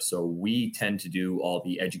kids are. So we tend to do all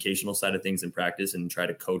the educational side of things in practice and try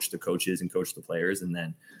to coach the coaches and coach the players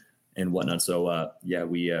and whatnot. So what do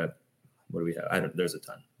we have? There's a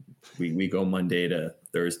ton. We go Monday to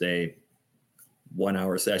Thursday,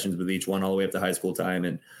 1-hour sessions with each one all the way up to high school time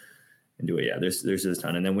and do it. Yeah, there's just a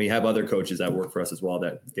ton. And then we have other coaches that work for us as well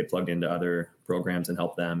that get plugged into other programs and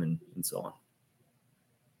help them and so on.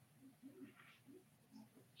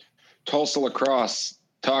 Tulsa lacrosse.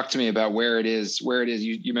 Talk to me about where it is.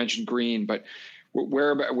 You mentioned green, but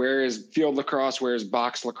where is field lacrosse? Where is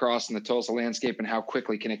box lacrosse in the Tulsa landscape, and how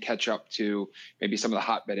quickly can it catch up to maybe some of the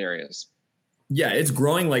hotbed areas? Yeah, it's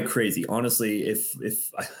growing like crazy. Honestly, if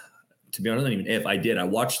to be honest, not even if I did, I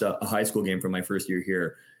watched a high school game from my first year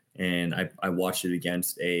here, and I watched it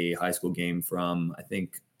against a high school game from I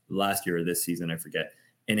think last year or this season, I forget.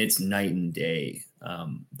 and it's night and day.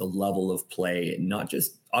 The level of play, not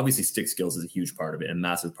just obviously stick skills is a huge part of it, a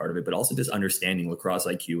massive part of it, but also just understanding lacrosse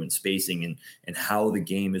IQ and spacing and how the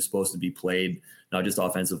game is supposed to be played, not just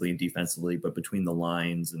offensively and defensively, but between the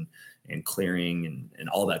lines and clearing and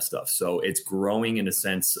all that stuff. So it's growing in a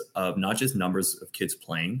sense of not just numbers of kids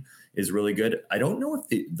playing is really good. I don't know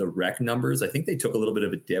if the rec numbers, I think they took a little bit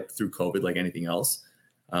of a dip through COVID like anything else.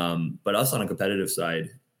 But us on a competitive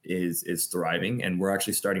side is thriving, and we're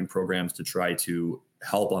actually starting programs to try to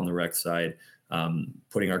help on the rec side,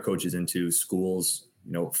 putting our coaches into schools,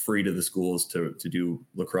 free to the schools to do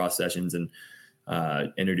lacrosse sessions and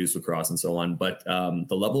introduce lacrosse and so on. But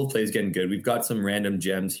the level of play is getting good. We've got some random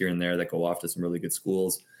gems here and there that go off to some really good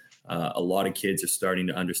schools. A lot of kids are starting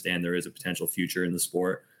to understand there is a potential future in the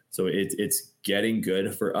sport. So it's getting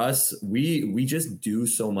good for us. We just do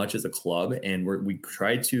so much as a club, and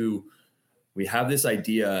we have this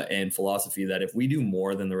idea and philosophy that if we do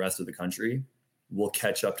more than the rest of the country, we'll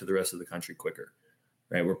catch up to the rest of the country quicker,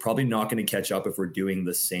 right? We're probably not going to catch up if we're doing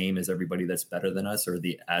the same as everybody that's better than us or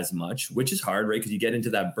as much, which is hard, right? Because you get into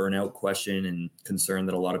that burnout question and concern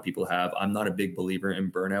that a lot of people have. I'm not a big believer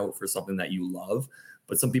in burnout for something that you love,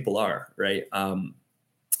 but some people are, right?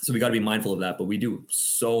 So we got to be mindful of that, but we do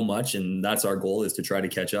so much, and that's our goal, is to try to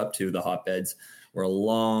catch up to the hotbeds. We're a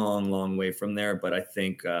long, long way from there, but I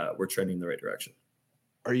think we're trending in the right direction.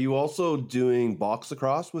 Are you also doing box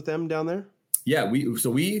lacrosse with them down there? Yeah,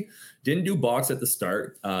 we didn't do box at the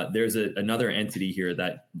start. There's another entity here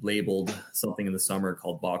that labeled something in the summer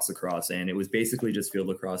called box lacrosse, and it was basically just field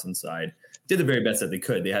lacrosse inside. Did the very best that they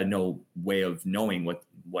could. They had no way of knowing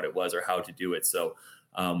what it was or how to do it. So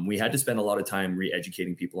we had to spend a lot of time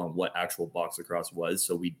re-educating people on what actual box lacrosse was.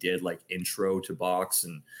 So we did like intro to box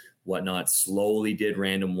and whatnot, slowly did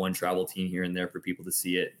random one travel team here and there for people to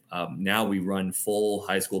see it. Now we run full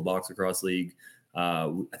high school box lacrosse league.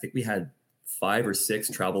 I think we had 5 or 6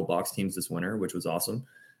 travel box teams this winter, which was awesome.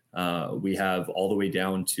 We have all the way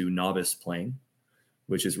down to novice playing,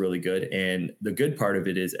 which is really good. And the good part of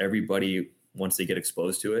it is everybody, once they get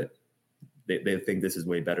exposed to it, they think this is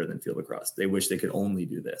way better than field lacrosse. They wish they could only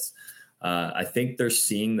do this. I think they're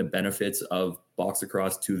seeing the benefits of box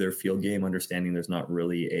lacrosse to their field game, understanding there's not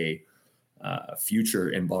really a future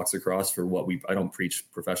in box lacrosse for I don't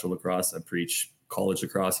preach professional lacrosse. I preach college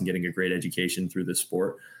lacrosse and getting a great education through the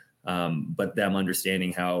sport. But them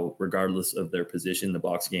understanding how, regardless of their position, the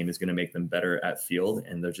box game is going to make them better at field,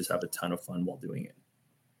 and they'll just have a ton of fun while doing it.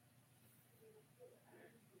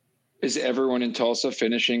 Is everyone in Tulsa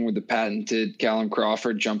finishing with the patented Callum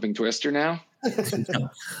Crawford jumping twister now? No,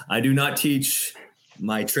 I do not teach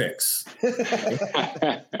my tricks.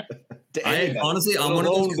 Honestly, I'm one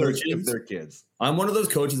of those coaches. Their kids. I'm one of those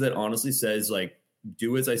coaches that honestly says, like,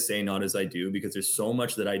 do as I say, not as I do, because there's so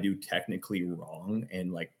much that I do technically wrong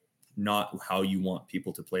and like not how you want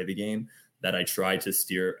people to play the game, that I try to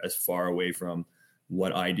steer as far away from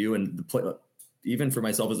what I do. And even for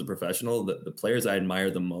myself as a professional, the players I admire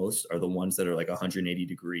the most are the ones that are like 180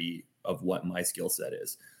 degree of what my skill set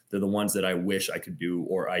is. They're the ones that I wish I could do,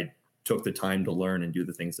 or I took the time to learn and do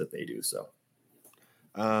the things that they do. So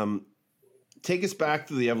take us back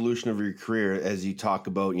to the evolution of your career as you talk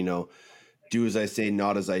about, do as I say,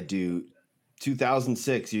 not as I do.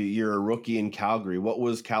 2006, you're a rookie in Calgary. What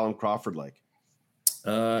was Callum Crawford like?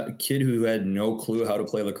 A kid who had no clue how to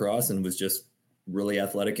play lacrosse and was just really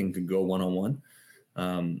athletic and could go one-on-one.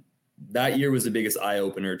 That year was the biggest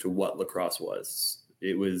eye-opener to what lacrosse was.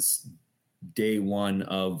 It was day one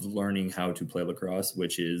of learning how to play lacrosse,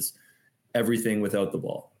 which is everything without the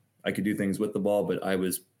ball. I could do things with the ball, but I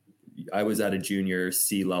was at a junior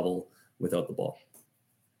C level without the ball.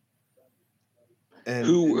 And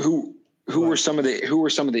who were some of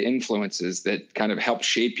the influences that kind of helped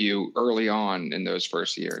shape you early on in those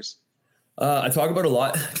first years? I talk about a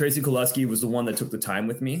lot. Tracey Kelusky was the one that took the time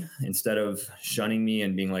with me instead of shunning me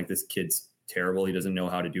and being like, this kid's terrible, he doesn't know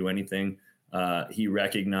how to do anything. He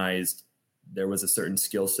recognized there was a certain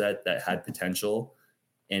skill set that had potential,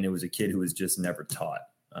 and it was a kid who was just never taught.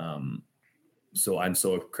 So I'm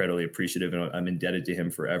so incredibly appreciative, and I'm indebted to him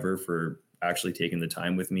forever for actually taking the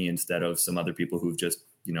time with me instead of some other people who've just,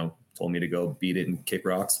 told me to go beat it and kick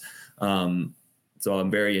rocks. So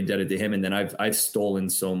I'm very indebted to him. And then I've stolen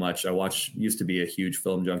so much. Used to be a huge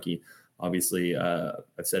film junkie. Obviously, I've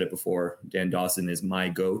said it before, Dan Dawson is my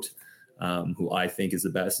GOAT, who I think is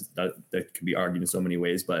the best. That could be argued in so many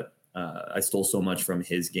ways, but I stole so much from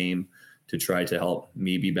his game to try to help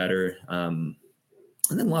me be better. And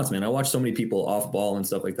then lots, man. I watch so many people off ball and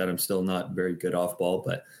stuff like that. I'm still not very good off ball,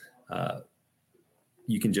 but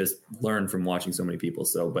you can just learn from watching so many people.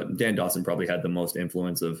 So, but Dan Dawson probably had the most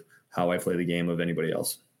influence of how I play the game of anybody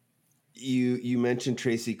else. You mentioned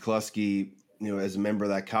Tracey Kelusky, as a member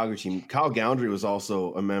of that Calgary team. Kyle Goundrey was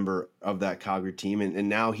also a member of that Calgary team, and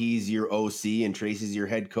now he's your OC and Tracey's your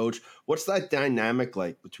head coach. What's that dynamic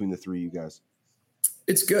like between the three of you guys?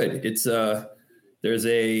 It's good. It's there's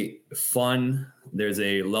a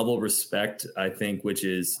level of respect, I think, which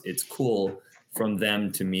is, it's cool from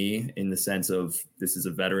them to me, in the sense of, this is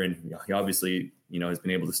a veteran. He obviously, has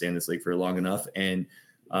been able to stay in this league for long enough, and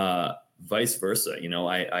vice versa.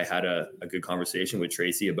 I had a good conversation with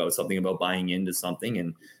Tracey about something about buying into something.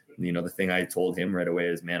 And, the thing I told him right away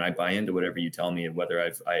is, man, I buy into whatever you tell me, and whether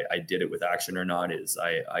I did it with action or not, is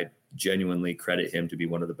I genuinely credit him to be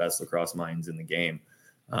one of the best lacrosse minds in the game.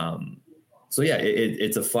 So yeah,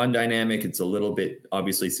 it's a fun dynamic. It's a little bit,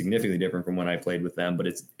 obviously, significantly different from when I played with them, but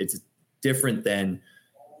it's different than,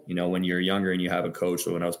 when you're younger and you have a coach.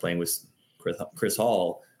 So when I was playing with Chris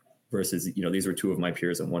Hall versus, these were two of my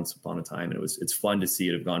peers at once upon a time. And it's fun to see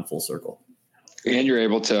it have gone full circle. And you're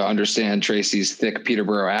able to understand Tracey's thick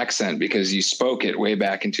Peterborough accent because you spoke it way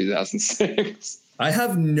back in 2006. I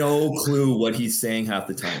have no clue what he's saying half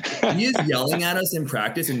the time. He is yelling at us in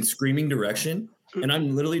practice and screaming direction. And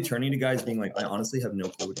I'm literally turning to guys being like, I honestly have no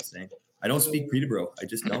clue what he's saying. I don't speak Peterborough. I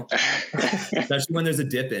just don't. Especially when there's a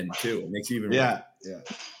dip in too. It makes it even worse.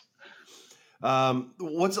 Yeah.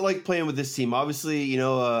 What's it like playing with this team? Obviously,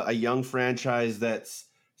 a young franchise that's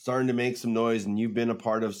starting to make some noise, and you've been a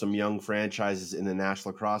part of some young franchises in the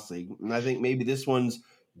National Lacrosse League. And I think maybe this one's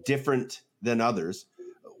different than others.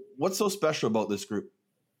 What's so special about this group?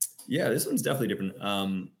 Yeah, this one's definitely different.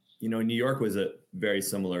 New York was a very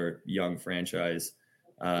similar young franchise.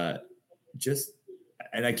 And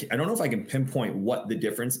I don't know if I can pinpoint what the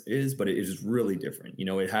difference is, but it is really different.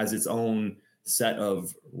 It has its own set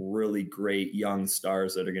of really great young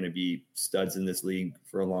stars that are going to be studs in this league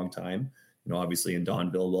for a long time. Obviously in Don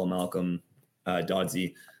Bill, Will Malcolm,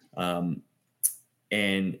 Dodsey.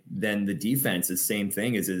 And then the defense is same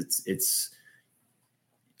thing. It's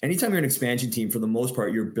anytime you're an expansion team, for the most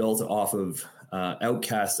part, you're built off of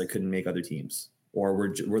outcasts that couldn't make other teams, or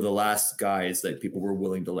were the last guys that people were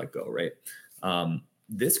willing to let go, right?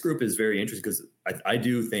 This group is very interesting because I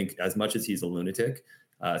do think, as much as he's a lunatic,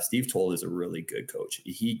 Steve Toll is a really good coach.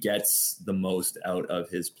 He gets the most out of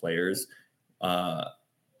his players.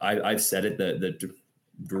 I've said it, the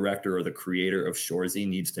director or the creator of Shoresy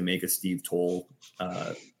needs to make a Steve Toll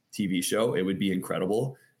TV show. It would be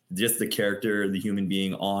incredible. Just the character, the human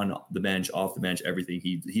being on the bench, off the bench, everything.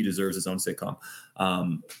 He deserves his own sitcom.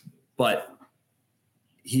 But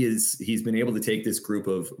he's been able to take this group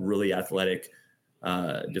of really athletic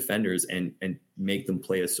defenders and make them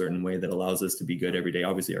play a certain way that allows us to be good every day.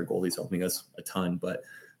 Obviously, our goalie's helping us a ton, but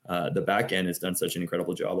the back end has done such an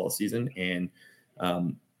incredible job all season. And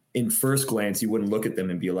in first glance, you wouldn't look at them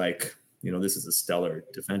and be like, this is a stellar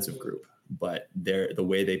defensive group. But the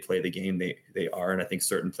way they play the game, they are. And I think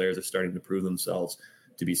certain players are starting to prove themselves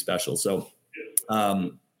to be special. So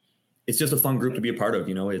it's just a fun group to be a part of.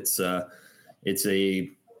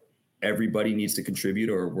 Everybody needs to contribute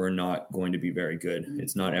or we're not going to be very good.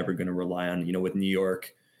 It's not ever going to rely on, with New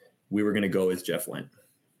York, we were going to go as Jeff went.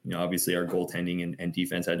 Obviously our goaltending and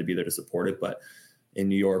defense had to be there to support it. But in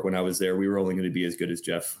New York, when I was there, we were only going to be as good as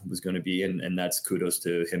Jeff was going to be. And that's kudos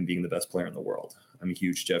to him being the best player in the world. I'm a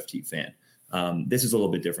huge Jeff Teat fan. This is a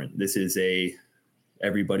little bit different. This is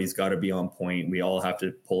everybody's got to be on point. We all have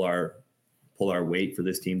to pull our weight for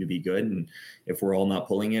this team to be good. And if we're all not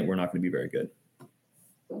pulling it, we're not going to be very good.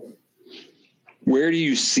 Where do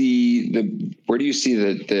you see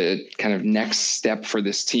the kind of next step for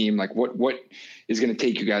this team? Like what is going to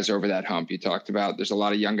take you guys over that hump? You talked about there's a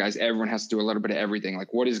lot of young guys. Everyone has to do a little bit of everything.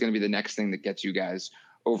 Like what is going to be the next thing that gets you guys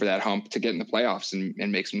over that hump to get in the playoffs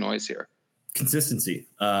and make some noise here? Consistency.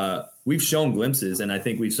 We've shown glimpses, and I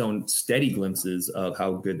think we've shown steady glimpses of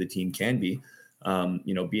how good the team can be.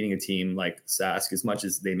 Beating a team like Sask, as much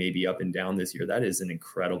as they may be up and down this year, that is an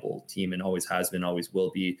incredible team and always has been, always will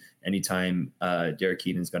be. Anytime Derek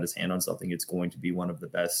Keaton's got his hand on something, it's going to be one of the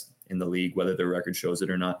best in the league, whether their record shows it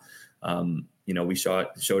or not. We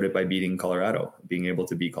showed it by beating Colorado, being able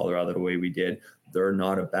to beat Colorado the way we did. They're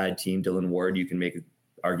not a bad team. Dylan Ward, you can make an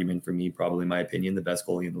argument for me, probably in my opinion, the best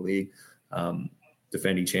goalie in the league.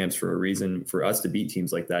 Defending champs for a reason. For us to beat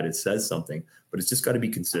teams like that, it says something, but it's just got to be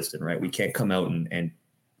consistent, right? We can't come out and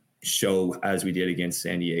show as we did against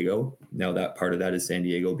San Diego. Now that part of that is San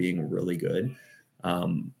Diego being really good.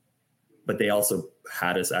 But they also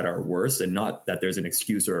had us at our worst, and not that there's an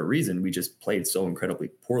excuse or a reason. We just played so incredibly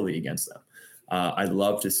poorly against them. I'd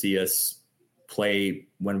love to see us play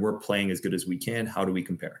when we're playing as good as we can, how do we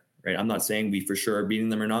compare? Right. I'm not saying we for sure are beating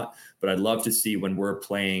them or not, but I'd love to see when we're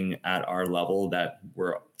playing at our level that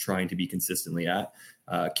we're trying to be consistently at.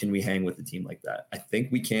 Can we hang with a team like that? I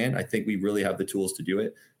think we can. I think we really have the tools to do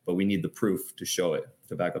it, but we need the proof to show it,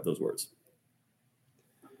 to back up those words.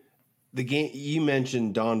 The game you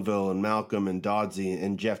mentioned, Donville and Malcolm and Dodsey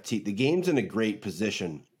and Jeff Teat. The game's in a great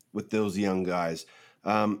position with those young guys.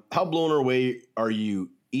 How blown away are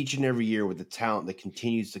you each and every year with the talent that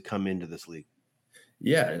continues to come into this league?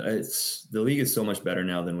 Yeah, the league is so much better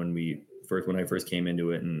now than when I first came into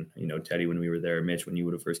it, and Teddy when we were there, Mitch when you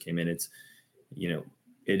would have first came in. It's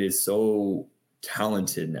it is so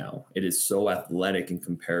talented now. It is so athletic in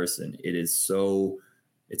comparison.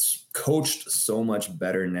 It's coached so much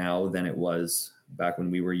better now than it was back when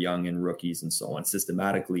we were young and rookies and so on.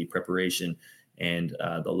 Systematically, preparation, and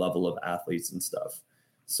the level of athletes and stuff.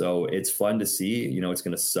 So it's fun to see. It's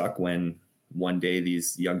going to suck when one day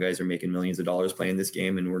these young guys are making millions of dollars playing this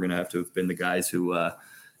game, and we're going to have been the guys who,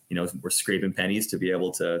 we're scraping pennies to be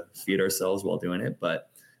able to feed ourselves while doing it. But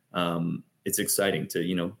it's exciting to,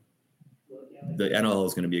 the NLL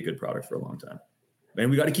is going to be a good product for a long time. And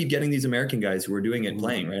we got to keep getting these American guys who are doing it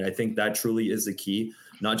playing, right? I think that truly is the key,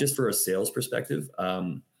 not just for a sales perspective,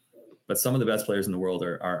 but some of the best players in the world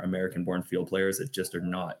are American-born field players that just are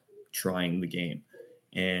not trying the game.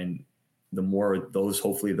 And the more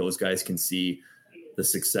hopefully those guys can see the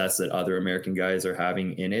success that other American guys are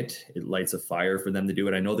having in it, it lights a fire for them to do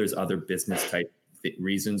it. I know there's other business type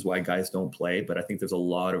reasons why guys don't play, but I think there's a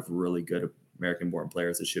lot of really good American-born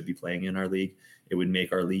players that should be playing in our league. It would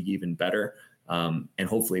make our league even better. And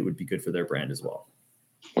hopefully it would be good for their brand as well.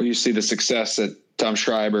 Well, you see the success that Tom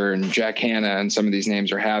Schreiber and Jack Hanna and some of these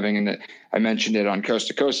names are having. And that I mentioned it on Coast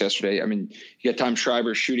to Coast yesterday. I mean, you get Tom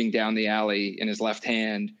Schreiber shooting down the alley in his left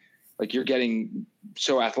hand. Like, you're getting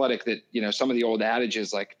so athletic that, some of the old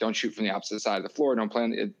adages, like don't shoot from the opposite side of the floor, don't play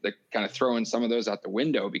on it, they're kind of throwing some of those out the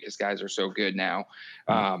window because guys are so good now.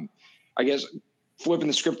 I guess flipping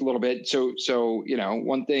the script a little bit. So,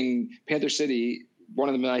 one thing, Panther City, one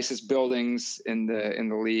of the nicest buildings in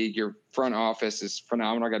the league. Your front office is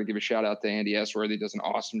phenomenal. I got to give a shout out to Andy Esworthy. Does an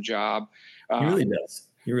awesome job. He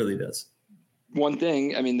really does. One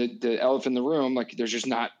thing, I mean, the elephant in the room, like there's just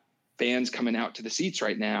not fans coming out to the seats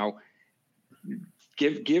right now.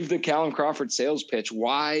 Give the Callum Crawford sales pitch.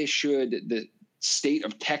 Why should the state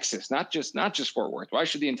of Texas, not just Fort Worth, why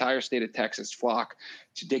should the entire state of Texas flock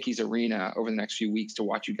to Dickies Arena over the next few weeks to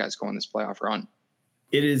watch you guys go on this playoff run?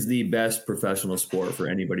 It is the best professional sport for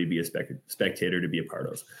anybody to be a spectator to be a part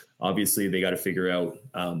of. Obviously, they got to figure out.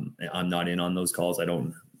 I'm not in on those calls. I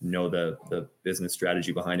don't know the business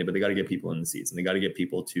strategy behind it, but they got to get people in the seats and they got to get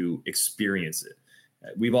people to experience it.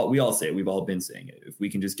 We all say it. We've all been saying it. If we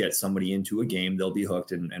can just get somebody into a game, they'll be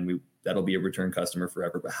hooked, and that'll be a return customer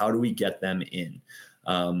forever. But how do we get them in?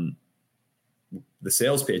 The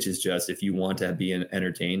sales pitch is just, if you want to be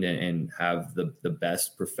entertained and have the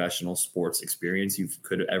best professional sports experience you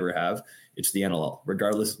could ever have, it's the NLL,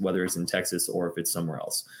 regardless whether it's in Texas or if it's somewhere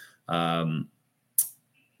else.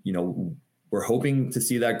 We're hoping to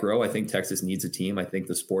see that grow. I think Texas needs a team. I think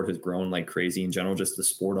the sport has grown like crazy in general, just the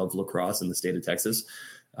sport of lacrosse in the state of Texas.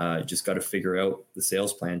 Just got to figure out the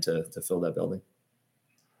sales plan to fill that building.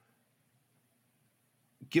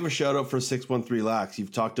 Give a shout out for 613 Lax.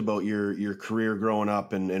 You've talked about your career growing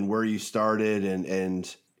up and where you started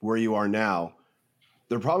and where you are now.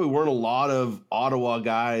 There probably weren't a lot of Ottawa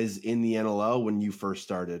guys in the NLL when you first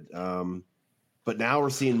started. But now we're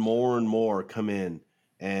seeing more and more come in.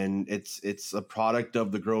 And it's a product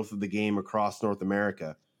of the growth of the game across North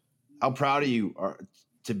America. How proud of you are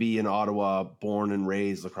to be an Ottawa born and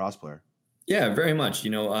raised lacrosse player? Yeah, very much.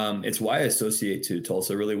 It's why I associate to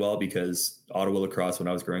Tulsa really well, because Ottawa lacrosse, when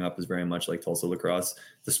I was growing up, was very much like Tulsa lacrosse.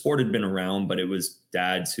 The sport had been around, but it was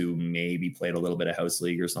dads who maybe played a little bit of house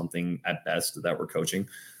league or something at best that were coaching.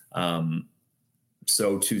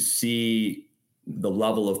 So to see the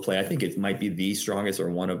level of play, I think it might be the strongest or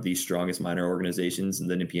one of the strongest minor organizations in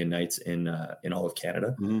the Nepean Knights in all of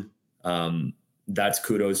Canada. Mm-hmm. That's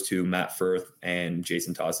kudos to Matt Firth and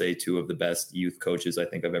Jason Tasse, two of the best youth coaches I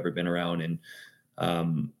think I've ever been around.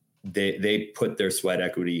 And they put their sweat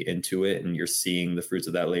equity into it, and you're seeing the fruits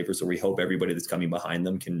of that labor. So we hope everybody that's coming behind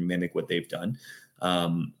them can mimic what they've done.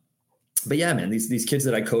 But yeah, man, these kids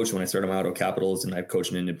that I coach when I started my Auto Capitals and I've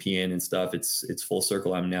coached in Nepean and stuff, it's full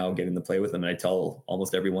circle. I'm now getting to play with them. And I tell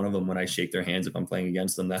almost every one of them when I shake their hands, if I'm playing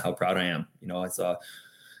against them, that how proud I am. I saw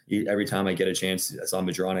every time I get a chance, I saw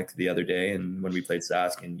Madronic the other day and when we played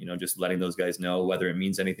Sask, and, just letting those guys know, whether it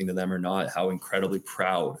means anything to them or not, how incredibly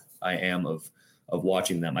proud I am of of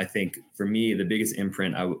watching them. I think for me, the biggest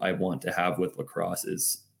imprint I want to have with lacrosse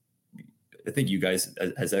is, I think you guys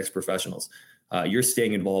as ex-professionals, you're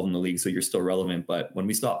staying involved in the league, so you're still relevant. But when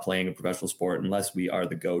we stop playing a professional sport, unless we are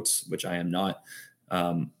the GOATs, which I am not,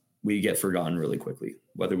 we get forgotten really quickly,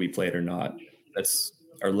 whether we play it or not. That's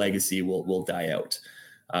our legacy will die out.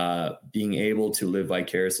 Being able to live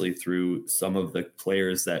vicariously through some of the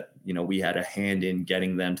players that, we had a hand in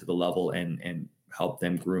getting them to the level and help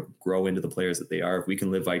them grow into the players that they are. If we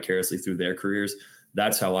can live vicariously through their careers,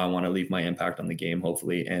 that's how I want to leave my impact on the game,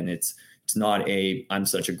 hopefully. And it's not I'm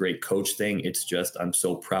such a great coach thing. It's just, I'm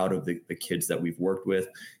so proud of the kids that we've worked with,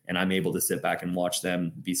 and I'm able to sit back and watch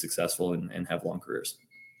them be successful and have long careers.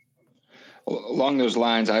 Along those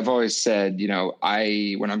lines, I've always said,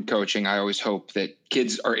 when I'm coaching, I always hope that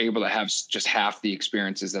kids are able to have just half the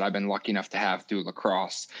experiences that I've been lucky enough to have through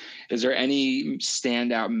lacrosse. Is there any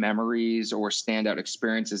standout memories or standout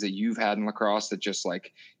experiences that you've had in lacrosse that just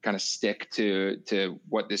kind of stick to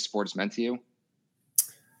what this sport has meant to you?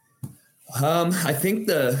 I think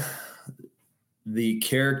the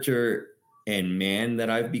character and man that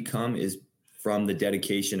I've become is from the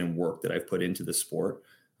dedication and work that I've put into the sport.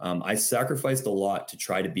 I sacrificed a lot to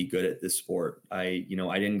try to be good at this sport. I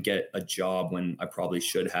didn't get a job when I probably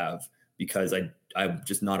should have, because I'm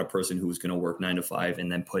just not a person who was going to work 9 to 5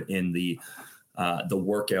 and then put in the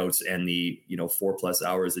workouts and the 4+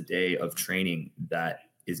 hours a day of training that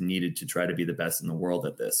is needed to try to be the best in the world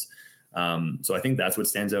at this. So I think that's what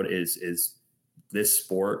stands out is this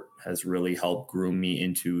sport has really helped groom me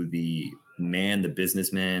into the man, the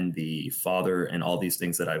businessman, the father, and all these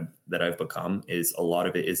things that I've become. Is a lot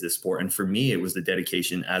of it is this sport. And for me, it was the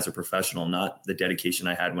dedication as a professional, not the dedication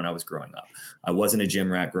I had when I was growing up. I wasn't a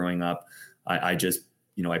gym rat growing up. I just,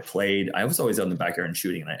 I played, I was always out in the backyard and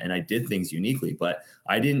shooting, and I did things uniquely, but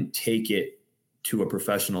I didn't take it to a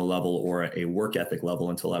professional level or a work ethic level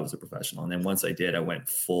until I was a professional. And then once I did, I went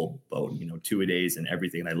full boat, 2-a-days and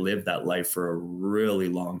everything. And I lived that life for a really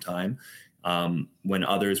long time, when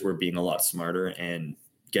others were being a lot smarter and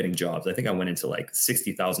getting jobs. I think I went into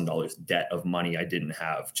 $60,000 debt of money I didn't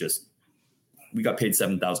have. We got paid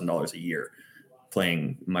 $7,000 a year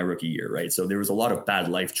playing my rookie year, right? So there was a lot of bad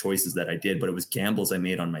life choices that I did, but it was gambles I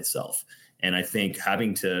made on myself. And I think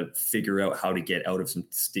having to figure out how to get out of some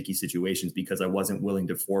sticky situations because I wasn't willing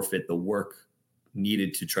to forfeit the work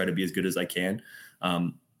needed to try to be as good as I can.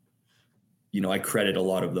 I credit a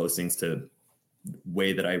lot of those things to the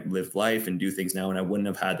way that I live life and do things now. And I wouldn't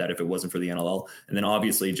have had that if it wasn't for the NLL. And then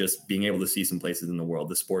obviously just being able to see some places in the world.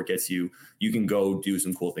 The sport gets you can go do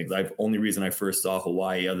some cool things. Only reason I first saw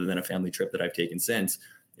Hawaii, other than a family trip that I've taken since,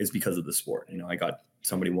 is because of the sport. I got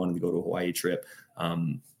somebody wanted to go to a Hawaii trip.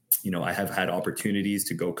 I have had opportunities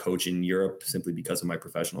to go coach in Europe simply because of my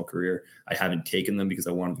professional career. I haven't taken them because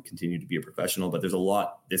I wanted to continue to be a professional, but there's a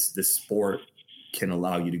lot, this sport can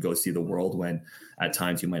allow you to go see the world when at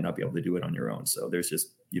times you might not be able to do it on your own. So there's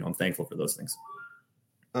just, I'm thankful for those things.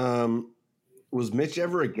 Was Mitch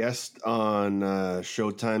ever a guest on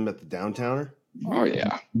Showtime at the Downtowner? Oh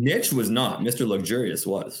yeah. Mitch was not. Mr. Luxurious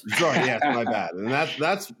was. Sorry, yeah, my bad. And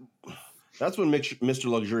that's when Mr.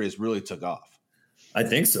 Luxurious really took off. I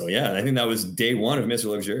think so. Yeah. I think that was day one of Mr.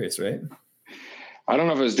 Luxurious, right? I don't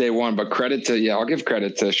know if it was day one, but I'll give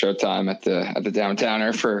credit to Showtime at the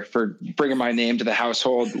Downtowner for bringing my name to the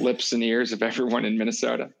household lips and ears of everyone in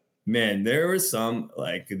Minnesota. Man, there was some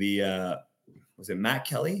was it Matt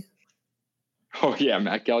Kelly? Oh yeah.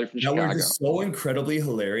 Matt Kelly from Chicago. That was so incredibly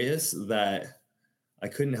hilarious that I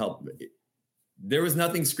couldn't help it. There was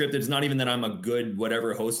nothing scripted. It's not even that I'm a good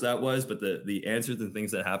whatever host that was, but the answers to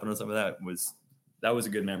things that happened on some of that was a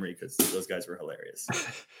good memory because those guys were hilarious.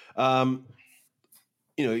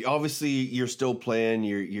 Obviously you're still playing,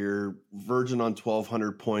 you're verging on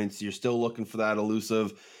 1,200 points. You're still looking for that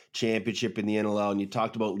elusive championship in the NLL. And you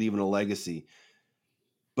talked about leaving a legacy,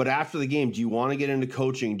 but after the game, do you want to get into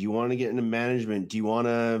coaching? Do you want to get into management? Do you want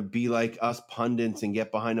to be like us pundits and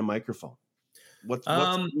get behind a microphone? What's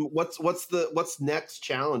next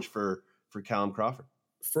challenge for Callum Crawford?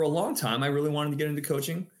 For a long time, I really wanted to get into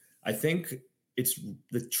coaching. I think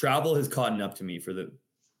the travel has caught up to me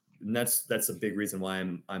and that's a big reason why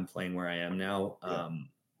I'm playing where I am now. Yeah.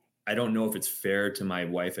 I don't know if it's fair to my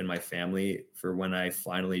wife and my family for when I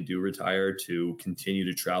finally do retire to continue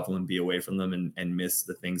to travel and be away from them and miss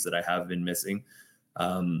the things that I have been missing,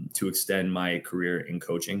 to extend my career in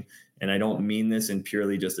coaching. And I don't mean this in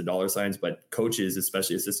purely just the dollar signs, but coaches,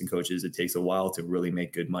 especially assistant coaches, it takes a while to really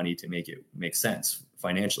make good money to make it make sense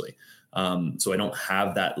financially. So I don't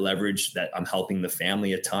have that leverage that I'm helping the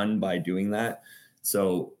family a ton by doing that.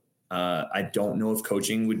 So I don't know if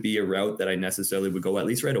coaching would be a route that I necessarily would go at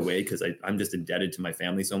least right away, because I'm just indebted to my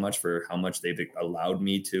family so much for how much they've allowed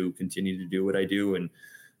me to continue to do what I do. And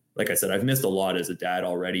like I said, I've missed a lot as a dad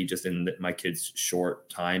already just in my kids' short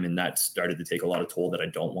time, and that started to take a lot of toll that I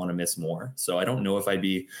don't want to miss more. So I don't know if I'd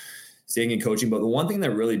be staying in coaching, but the one thing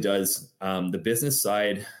that really does, the business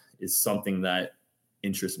side is something that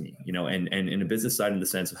interests me, and in a business side in the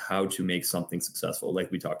sense of how to make something successful,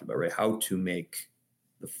 like we talked about, right? How to make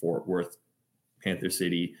the Fort Worth, Panther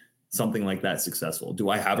City, something like that successful. Do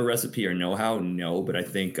I have a recipe or know-how? No, but I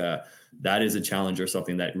think that is a challenge or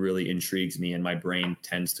something that really intrigues me, and my brain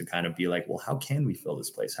tends to kind of be like, well, how can we fill this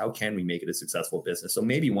place? How can we make it a successful business? So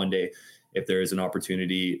maybe one day, if there is an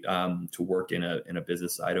opportunity to work in a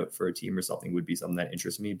business side for a team or something, would be something that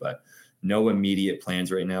interests me, but no immediate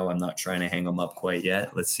plans right now. I'm not trying to hang them up quite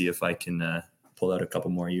yet. Let's see if I can pull out a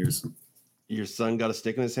couple more years. Your son got a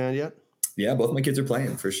stick in his hand yet? Yeah, both my kids are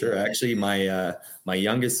playing for sure. Actually, my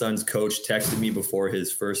youngest son's coach texted me before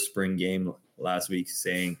his first spring game last week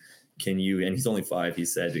saying, can you, and he's only 5, he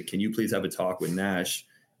said, can you please have a talk with Nash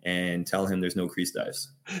and tell him there's no crease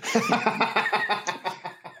dives?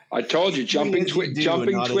 I told you, jumping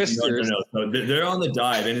twisters. No. So they're on the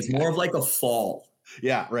dive, and it's more of like a fall.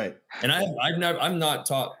 Yeah, right. And I'm not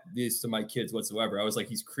taught these to my kids whatsoever. I was like,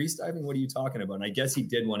 he's crease diving? What are you talking about? And I guess he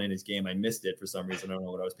did one in his game. I missed it for some reason. I don't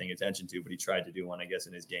know what I was paying attention to, but he tried to do one, I guess,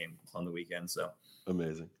 in his game on the weekend. So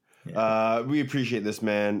amazing. Yeah. We appreciate this,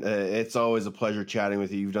 man. It's always a pleasure chatting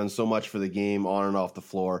with you. You've done so much for the game on and off the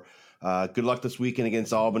floor. Good luck this weekend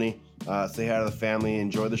against Albany. Say hi to the family.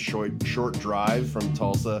 Enjoy the short drive from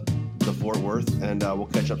Tulsa to Fort Worth, and we'll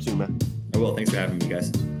catch up soon, man. I will. Thanks for having me,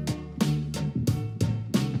 guys.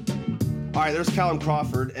 All right, there's Callum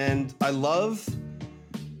Crawford, and I love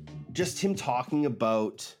just him talking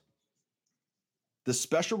about the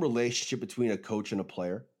special relationship between a coach and a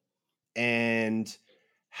player, and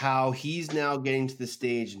how he's now getting to the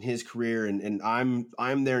stage in his career, and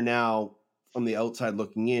I'm there now from the outside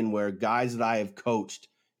looking in, where guys that I have coached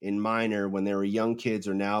in minor when they were young kids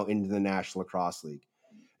are now into the National Lacrosse League.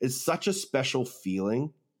 It's such a special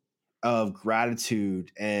feeling of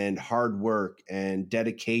gratitude and hard work and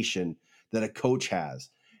dedication that a coach has.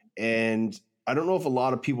 And I don't know if a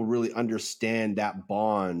lot of people really understand that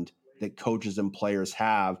bond that coaches and players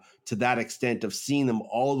have to that extent of seeing them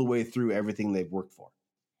all the way through everything they've worked for.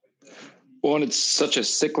 Well, and it's such a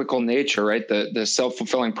cyclical nature, right? The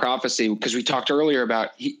self-fulfilling prophecy, because we talked earlier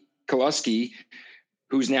about Kelusky,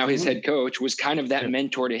 who's now his head coach, was kind of that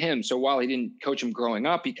mentor to him. So while he didn't coach him growing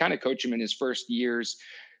up, he kind of coached him in his first years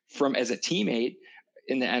as a teammate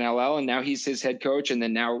in the NLL, and now he's his head coach. And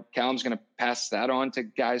then now Callum's going to pass that on to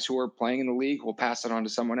guys who are playing in the league, who'll pass it on to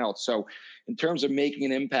someone else. So in terms of making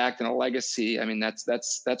an impact and a legacy, I mean, that's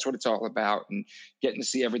what it's all about. And getting to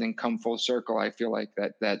see everything come full circle, I feel like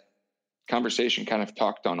that conversation kind of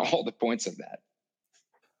talked on all the points of that.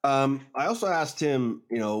 I also asked him,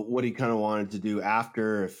 what he kind of wanted to do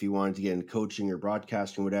after, if he wanted to get into coaching or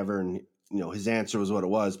broadcasting, whatever. And, his answer was what it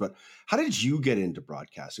was. But how did you get into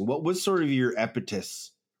broadcasting? What was sort of your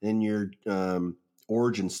impetus in your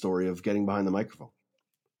origin story of getting behind the microphone?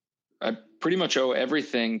 I pretty much owe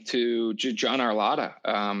everything to John Arlotta,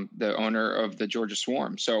 the owner of the Georgia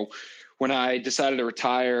Swarm. So when I decided to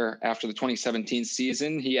retire after the 2017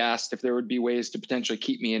 season, he asked if there would be ways to potentially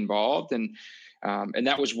keep me involved. And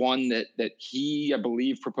that was one that he, I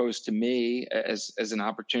believe, proposed to me as an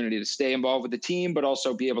opportunity to stay involved with the team, but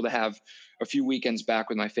also be able to have a few weekends back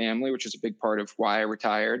with my family, which is a big part of why I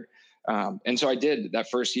retired. And so I did. That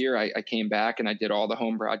first year, I came back and I did all the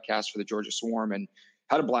home broadcasts for the Georgia Swarm and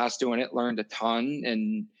had a blast doing it, learned a ton.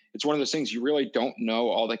 And it's one of those things you really don't know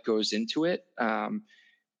all that goes into it.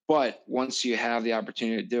 But once you have the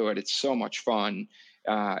opportunity to do it, it's so much fun.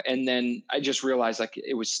 And then I just realized like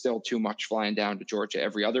it was still too much flying down to Georgia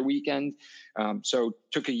every other weekend. So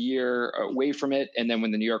took a year away from it. And then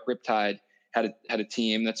when the New York Riptide had a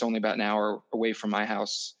team that's only about an hour away from my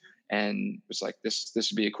house, and was like, this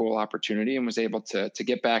would be a cool opportunity, and was able to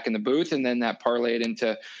get back in the booth. And then that parlayed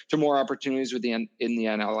into more opportunities in the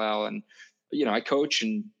NLL. And, I coach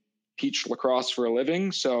and teach lacrosse for a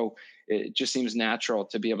living. So it just seems natural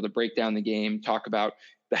to be able to break down the game, talk about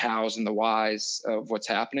the hows and the whys of what's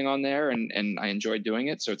happening on there. And I enjoy doing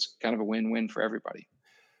it. So it's kind of a win-win for everybody.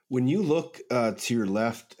 When you look to your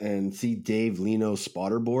left and see Dave Leno's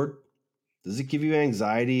spotter board, does it give you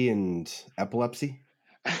anxiety and epilepsy?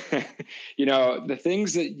 The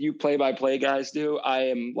things that you play-by-play guys do, I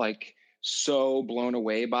am like so blown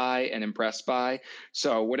away by and impressed by.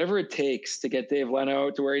 So whatever it takes to get Dave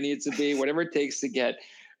Leno to where he needs to be, whatever it takes to get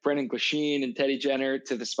Brendan Glasheen and Teddy Jenner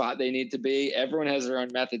to the spot they need to be. Everyone has their own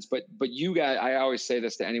methods, but you guys, I always say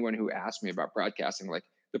this to anyone who asks me about broadcasting, like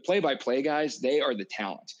the play-by-play guys, they are the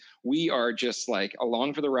talent. We are just like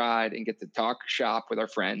along for the ride and get to talk shop with our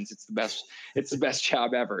friends. It's the best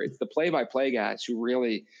job ever. It's the play-by-play guys who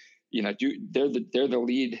really, they're the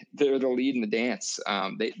lead in the dance.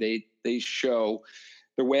 They show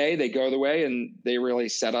the way, they go the way, and they really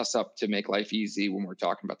set us up to make life easy when we're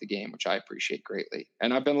talking about the game, which I appreciate greatly.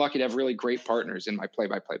 And I've been lucky to have really great partners in my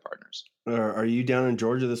play-by-play partners. Are you down in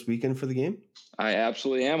Georgia this weekend for the game? I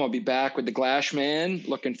absolutely am. I'll be back with the Glash Man.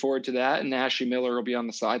 Looking forward to that. And Ashley Miller will be on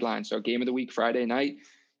the sideline. So game of the week, Friday night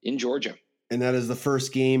in Georgia. And that is the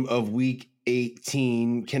first game of week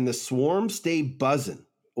 18. Can the Swarm stay buzzing,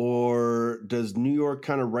 or does New York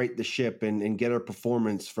kind of right the ship and get a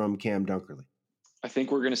performance from Cam Dunkerley? I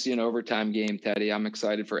think we're going to see an overtime game, Teddy. I'm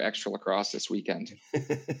excited for extra lacrosse this weekend. All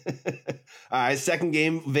right, second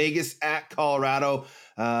game, Vegas at Colorado.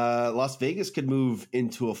 Las Vegas could move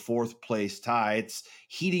into a fourth place tie. It's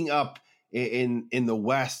heating up in the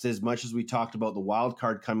West as much as we talked about the wild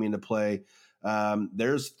card coming into play.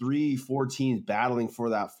 There's 3-4 teams battling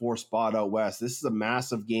for that fourth spot out West. This is a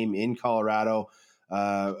massive game in Colorado.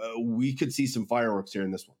 We could see some fireworks here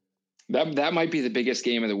in this one. That might be the biggest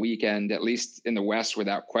game of the weekend, at least in the West,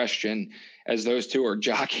 without question, as those two are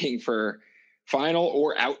jockeying for final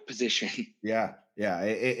or out position. Yeah.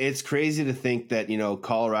 It's crazy to think that,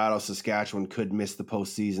 Colorado, Saskatchewan could miss the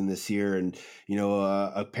postseason this year, and,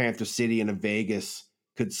 a Panther City and a Vegas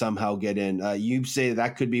could somehow get in. You say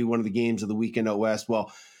that could be one of the games of the weekend out West.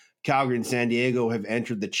 Well, Calgary and San Diego have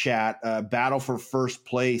entered the chat. Battle for first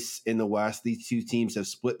place in the West. These two teams have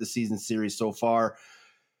split the season series so far.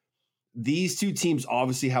 These two teams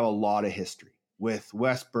obviously have a lot of history, with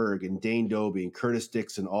Westberg and Dane Doby and Curtis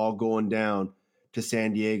Dixon all going down to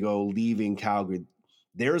San Diego, leaving Calgary.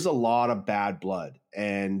 There's a lot of bad blood.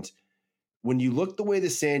 And when you look the way the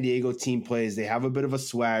San Diego team plays, they have a bit of a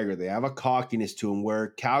swagger. They have a cockiness to them, where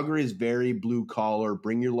Calgary is very blue collar,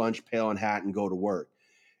 bring your lunch pail and hat and go to work.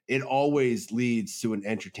 It always leads to an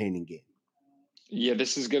entertaining game. Yeah,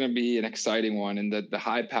 this is going to be an exciting one. And the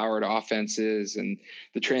high-powered offenses and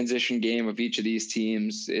the transition game of each of these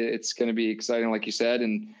teams, it's going to be exciting, like you said.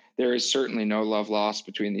 And there is certainly no love lost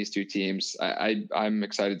between these two teams. I'm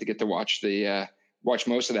excited to get to watch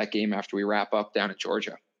most of that game after we wrap up down at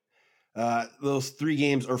Georgia. Those three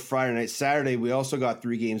games are Friday night. Saturday, we also got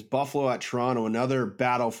three games. Buffalo at Toronto, another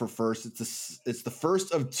battle for first. It's the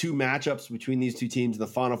first of two matchups between these two teams in the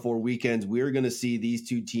Final Four weekends. We're going to see these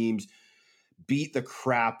two teams beat the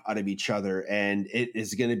crap out of each other, and it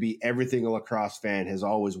is going to be everything a lacrosse fan has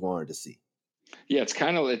always wanted to see. Yeah,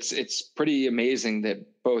 it's pretty amazing that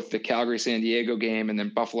both the Calgary San Diego game and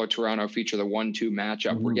then Buffalo Toronto feature the 1-2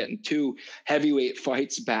 matchup. Mm-hmm. We're getting two heavyweight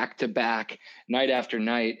fights back to back, night after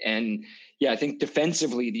night. And yeah, I think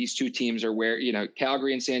defensively these two teams are where,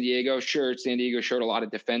 Calgary and San Diego, sure, San Diego showed a lot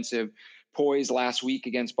of defensive poise last week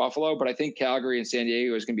against Buffalo, but I think Calgary and San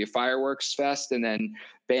Diego is going to be a fireworks fest, and then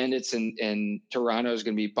Bandits and Toronto is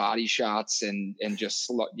going to be body shots and just,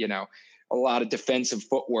 a lot of defensive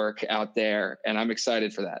footwork out there. And I'm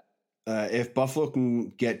excited for that. If Buffalo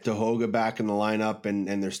can get Dahoga back in the lineup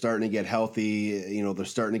and they're starting to get healthy, they're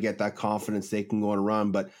starting to get that confidence, they can go on a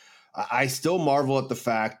run. But I still marvel at the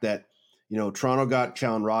fact that, Toronto got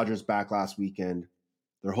Challen Rogers back last weekend.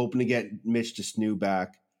 They're hoping to get Mitch Belisle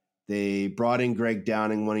back. They brought in Greg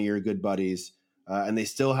Downing, one of your good buddies, and they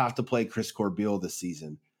still have to play Chris Corbeil this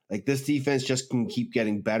season. Like, this defense just can keep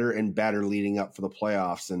getting better and better leading up for the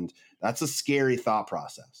playoffs, and that's a scary thought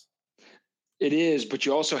process. It is, but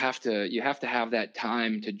you also have to have that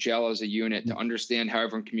time to gel as a unit, to understand how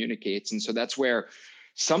everyone communicates. And so that's where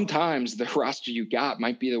sometimes the roster you got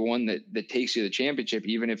might be the one that takes you to the championship,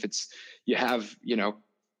 even if you have,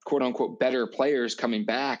 quote unquote, better players coming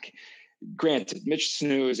back. Granted, Mitch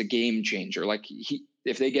Belisle is a game changer. Like,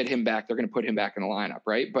 if they get him back, they're going to put him back in the lineup,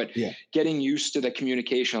 right? But getting used to the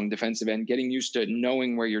communication on the defensive end, getting used to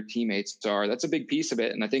knowing where your teammates are, that's a big piece of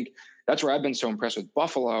it. And I think that's where I've been so impressed with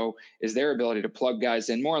Buffalo, is their ability to plug guys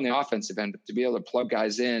in more on the offensive end, but to be able to plug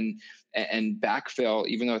guys in and backfill,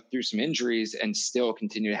 even though through some injuries, and still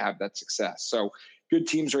continue to have that success. So good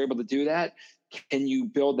teams are able to do that. Can you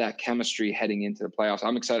build that chemistry heading into the playoffs?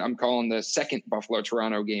 I'm excited. I'm calling the second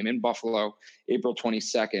Buffalo-Toronto game in Buffalo, April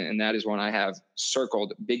 22nd, and that is one I have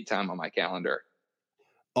circled big time on my calendar.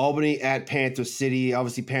 Albany at Panther City.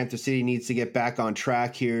 Obviously, Panther City needs to get back on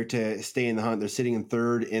track here to stay in the hunt. They're sitting in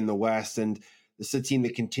third in the West, and this is a team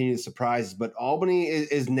that continues surprises. But Albany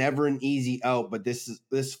is never an easy out, but this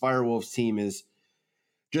Firewolves team is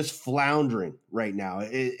just floundering right now.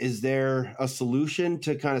 Is there a solution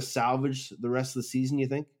to kind of salvage the rest of the season, you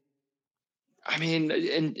think? I mean,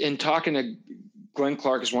 in talking to Glenn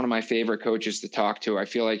Clark is one of my favorite coaches to talk to. I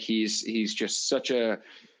feel like he's just such a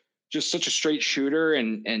straight shooter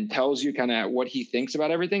and tells you kind of what he thinks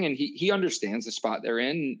about everything. And he understands the spot they're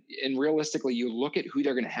in. And realistically, you look at who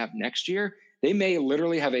they're going to have next year. They may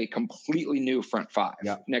literally have a completely new front five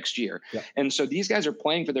next year. Yeah. And so these guys are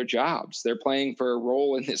playing for their jobs. They're playing for a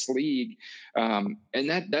role in this league. And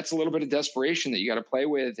that's a little bit of desperation that you got to play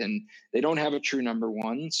with. And they don't have a true number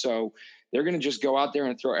one. So they're going to just go out there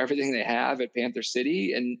and throw everything they have at Panther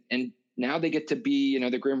City. And now they get to be,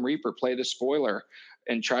 the Grim Reaper, play the spoiler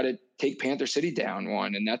and try to take Panther City down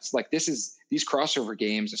one. And that's like, these crossover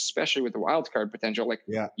games, especially with the wild card potential,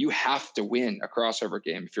 you have to win a crossover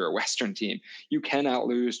game. If you're a Western team, you cannot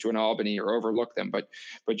lose to an Albany or overlook them. But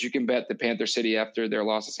you can bet the Panther City, after their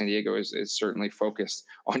loss to San Diego, is certainly focused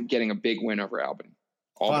on getting a big win over Albany.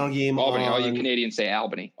 Final game. Albany. All you Canadians say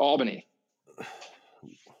Albany. Albany.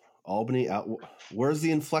 Where's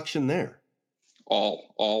the inflection there?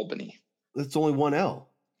 Albany. That's only one L.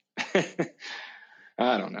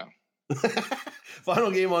 I don't know.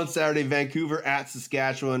 Final game on Saturday, Vancouver at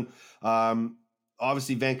Saskatchewan.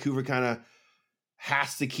 Obviously, Vancouver kind of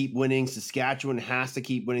has to keep winning. Saskatchewan has to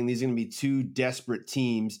keep winning. These are going to be two desperate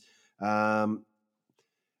teams. Alex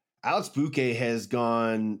Bouquet has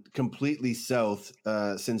gone completely south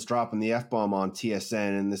since dropping the F-bomb on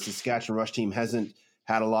TSN, and the Saskatchewan Rush team hasn't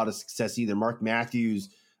had a lot of success either. Mark Matthews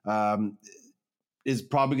is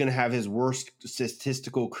probably going to have his worst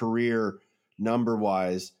statistical career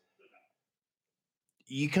number-wise.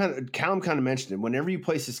 Callum kind of mentioned it. Whenever you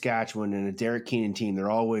play Saskatchewan and a Derek Keenan team,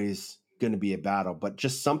 they're always going to be a battle. But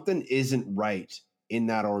just something isn't right in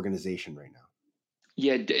that organization right now.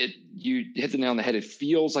 Yeah, you hit the nail on the head. It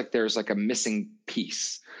feels like there's like a missing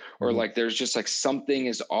piece, or like there's just like something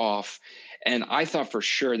is off. And I thought for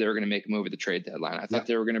sure they were going to make a move at the trade deadline. I thought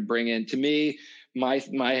they were going to bring in, to me, my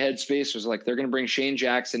headspace was like, they're going to bring Shane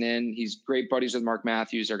Jackson in. He's great buddies with Mark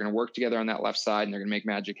Matthews. They're going to work together on that left side, and they're going to make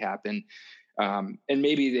magic happen. And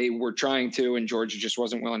maybe they were trying to, and Georgia just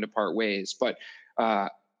wasn't willing to part ways. But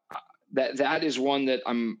that is one that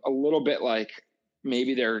I'm a little bit like,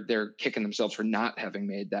 maybe they're kicking themselves for not having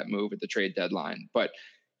made that move at the trade deadline. But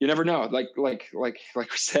you never know. Like we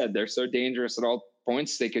said, they're so dangerous at all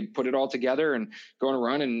points. They could put it all together and go on a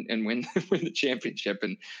run and win the championship,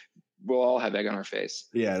 and we'll all have egg on our face.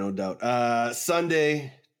 Yeah, no doubt.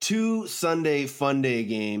 Sunday, 2 Sunday fun day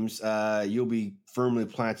games. You'll be firmly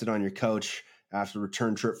planted on your couch after the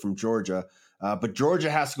return trip from Georgia. But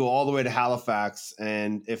Georgia has to go all the way to Halifax.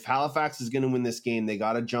 And if Halifax is going to win this game, they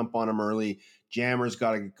got to jump on them early. Jammer's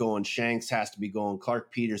got to get going. Shanks has to be going. Clark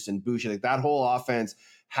Peterson, Boucher, like that whole offense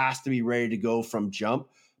has to be ready to go from jump.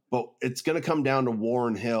 But it's going to come down to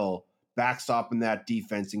Warren Hill backstopping that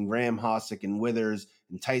defense, and Graham Hossack and Withers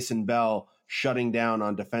and Tyson Bell shutting down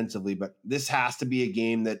on defensively. But this has to be a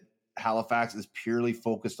game that Halifax is purely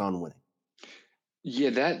focused on winning.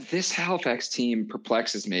 Yeah, this Halifax team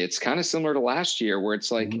perplexes me. It's kind of similar to last year, where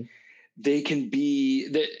it's like they can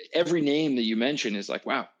be every name that you mention is like,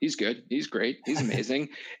 wow, he's good, he's great, he's amazing.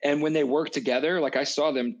 And when they work together, like I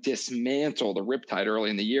saw them dismantle the Riptide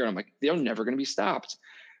early in the year. I'm like, they're never going to be stopped.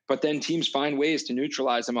 But then teams find ways to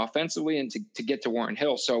neutralize them offensively and to get to Warren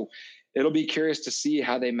Hill. So it'll be curious to see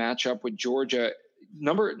how they match up with Georgia.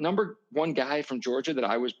 Number one guy from Georgia that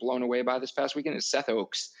I was blown away by this past weekend is Seth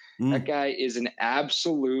Oakes. That guy is an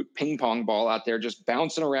absolute ping pong ball out there, just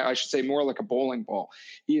bouncing around. I should say more like a bowling ball.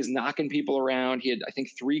 He is knocking people around. He had, I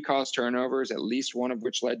think, 3 caused turnovers, at least one of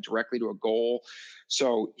which led directly to a goal.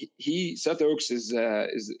 So Seth Oakes is a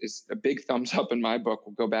big thumbs up in my book.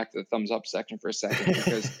 We'll go back to the thumbs up section for a second,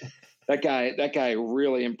 because that guy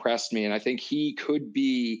really impressed me. And I think he could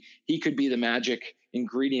be the magic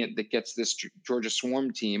ingredient that gets this Georgia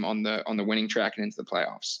Swarm team on the winning track and into the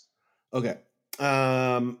playoffs. Okay.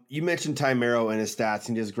 You mentioned Ty Merrow and his stats,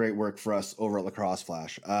 and he does great work for us over at Lacrosse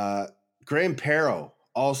Flash. Graham Perro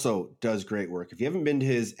also does great work. If you haven't been to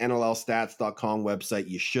his NLLStats.com website,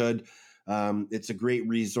 you should. It's a great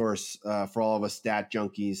resource for all of us stat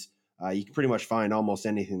junkies. You can pretty much find almost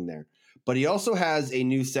anything there. But he also has a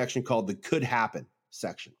new section called the Could Happen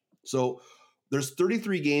section. So there's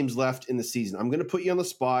 33 games left in the season. I'm going to put you on the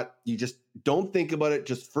spot. You just don't think about it.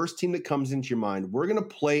 Just first team that comes into your mind. We're going to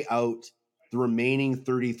play out the remaining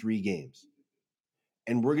 33 games,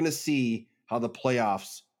 and we're going to see how the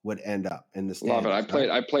playoffs would end up in the standings. Love it.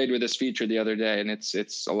 I played with this feature the other day, and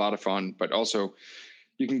it's a lot of fun, but also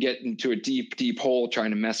you can get into a deep hole trying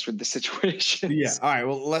to mess with the situation. Yeah. All right.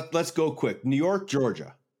 Well, let's go quick. New York,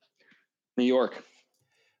 Georgia. New York.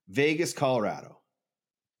 Vegas, Colorado.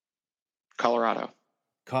 Colorado.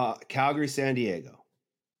 Calgary, San Diego.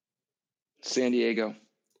 San Diego.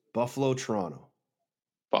 Buffalo, Toronto.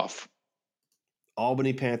 Buff.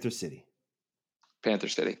 Albany, Panther City. Panther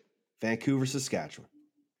City. Vancouver, Saskatchewan.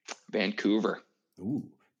 Vancouver. Ooh.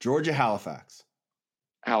 Georgia, Halifax.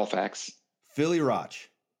 Halifax. Philly, Roch.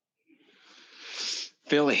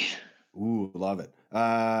 Philly. Ooh, love it.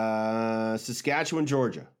 Saskatchewan,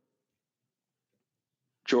 Georgia.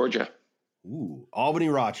 Georgia. Ooh. Albany,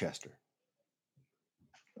 Rochester.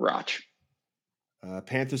 Roch.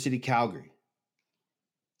 Panther City, Calgary.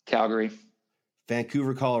 Calgary.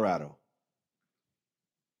 Vancouver, Colorado.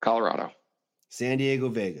 Colorado. San Diego,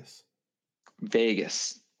 Vegas.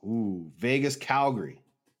 Vegas. Ooh. Vegas, Calgary.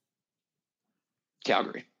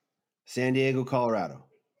 Calgary. San Diego, Colorado.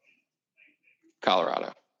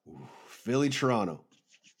 Colorado. Ooh. Philly, Toronto.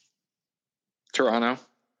 Toronto.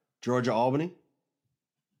 Georgia, Albany.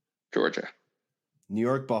 Georgia. New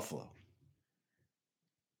York, Buffalo.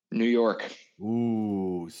 New York.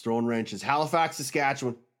 Ooh, throwing wrenches. Halifax,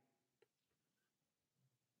 Saskatchewan.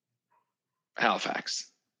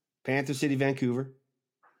 Halifax. Panther City, Vancouver.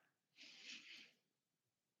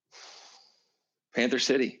 Panther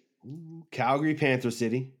City. Ooh, Calgary, Panther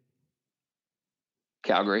City.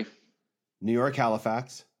 Calgary. New York,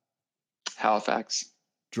 Halifax. Halifax.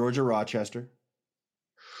 Georgia, Rochester.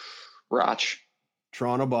 Roch.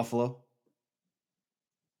 Toronto, Buffalo.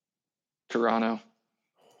 Toronto.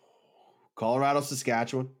 Colorado,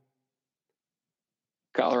 Saskatchewan.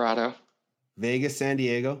 Colorado. Vegas, San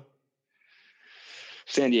Diego.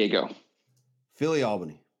 San Diego. Philly,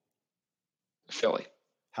 Albany. Philly.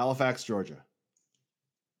 Halifax, Georgia.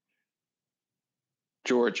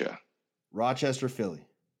 Georgia. Rochester, Philly.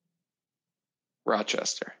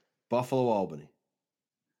 Rochester. Buffalo, Albany.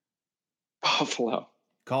 Buffalo.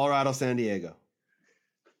 Colorado, San Diego.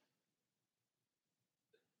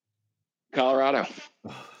 Colorado.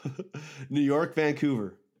 New York,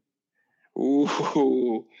 Vancouver.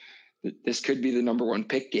 Ooh, this could be the number one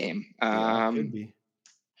pick game. Could be.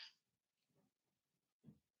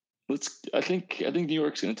 I think New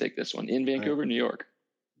York's going to take this one in Vancouver, New York.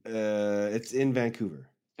 It's in Vancouver.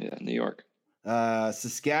 Yeah, New York.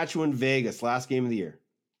 Saskatchewan, Vegas, last game of the year.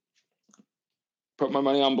 Put my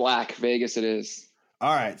money on black. Vegas it is.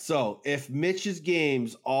 All right, so if Mitch's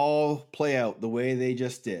games all play out the way they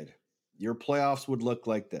just did, your playoffs would look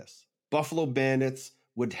like this. Buffalo Bandits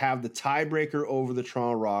would have the tiebreaker over the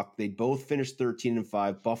Toronto Rock. They'd both finish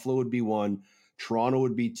 13-5. Buffalo would be 1. Toronto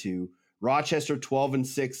would be 2. Rochester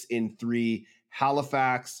 12-6 in 3.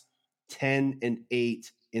 Halifax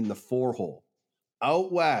 10-8 in the 4-hole.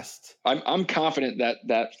 Out west, I'm confident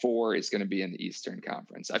that 4 is going to be in the Eastern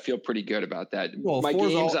Conference. I feel pretty good about that. well, My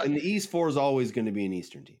games in the East, 4 is always going to be an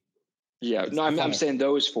Eastern team. Yeah, no, I'm saying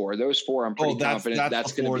those 4. Those 4, I'm pretty confident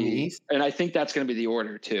that's going to be. East? And I think that's going to be the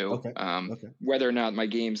order too. Okay. Whether or not my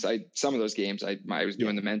games, some of those games, I was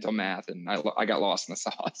doing the mental math and I got lost in the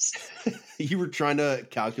sauce. You were trying to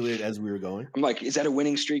calculate as we were going. I'm like, is that a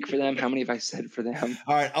winning streak for them? How many have I said for them?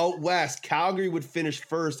 All right, out west, Calgary would finish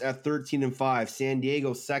first at 13-5. San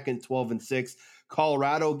Diego second, 12-6.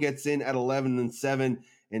 Colorado gets in at 11-7,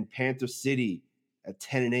 and Panther City at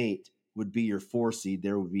 10-8. Would be your 4 seed.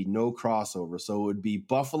 There would be no crossover. So it would be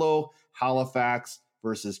Buffalo, Halifax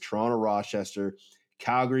versus Toronto, Rochester,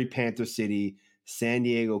 Calgary, Panther City, San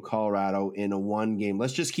Diego, Colorado in a 1 game.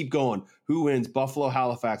 Let's just keep going. Who wins? Buffalo,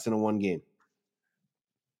 Halifax in a 1 game.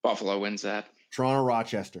 Buffalo wins that. Toronto,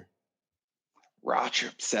 Rochester.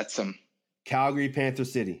 Rochester sets them. Calgary, Panther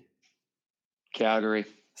City. Calgary.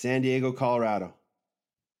 San Diego, Colorado.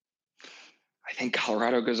 I think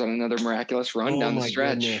Colorado goes on another miraculous run down the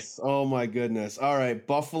stretch. Oh my goodness. All right.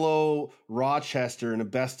 Buffalo, Rochester in a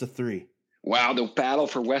best of 3. Wow. The battle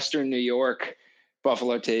for Western New York.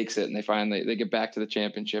 Buffalo takes it and they get back to the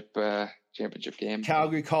championship game.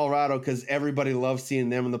 Calgary, Colorado, because everybody loves seeing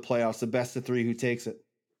them in the playoffs. The best of 3, who takes it?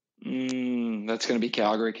 That's going to be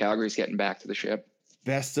Calgary. Calgary's getting back to the ship.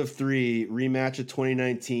 Best of 3, rematch of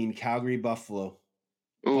 2019, Calgary, Buffalo.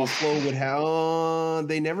 Oof. Buffalo would have,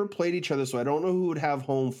 they never played each other, so I don't know who would have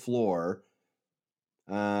home floor,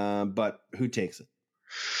 but who takes it?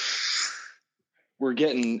 We're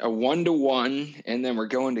getting a 1-1, and then we're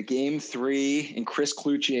going to game 3, and Chris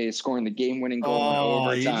Cloutier is scoring the game-winning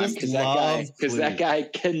goal in overtime because that guy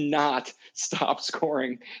cannot stop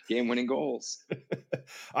scoring game-winning goals.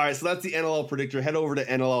 All right, so that's the NLL predictor. Head over to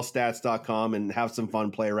NLLStats.com and have some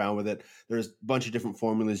fun, play around with it. There's a bunch of different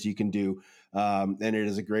formulas you can do, and it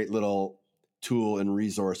is a great little tool and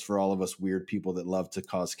resource for all of us weird people that love to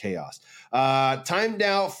cause chaos. Time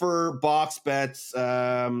now for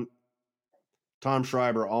BoxBets. Tom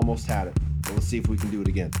Schreiber almost had it. So let's see if we can do it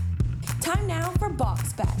again. Time now for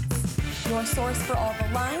BoxBets, your source for all the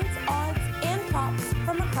lines, odds, and props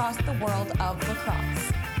from across the world of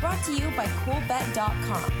lacrosse. Brought to you by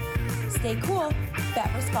CoolBet.com. Stay cool,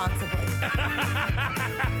 bet responsibly.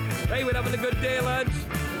 Hey, we're having a good day, lads.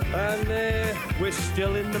 And we're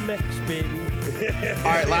still in the mix, baby. All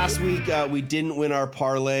right, last week we didn't win our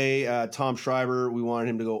parlay. Tom Schreiber, we wanted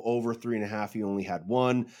him to go over 3.5. He only had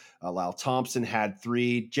 1. Lyle Thompson had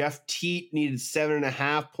 3. Jeff Teat needed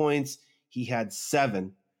 7.5 points. He had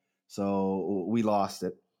 7. So we lost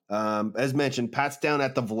it. As mentioned, Pat's down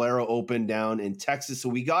at the Valero Open down in Texas. So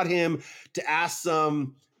we got him to ask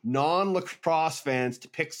some non-lacrosse fans to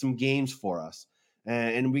pick some games for us.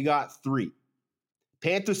 And we got 3.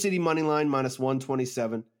 Panther City moneyline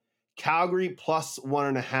 -127. Calgary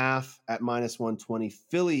 +1.5 at -120.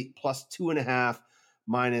 Philly +2.5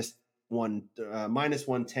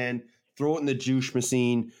 -110. Throw it in the juice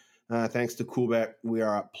machine. Thanks to Coolbet, we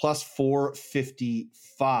are at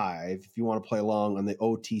 +455. If you want to play along on the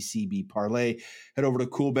OTCB parlay, head over to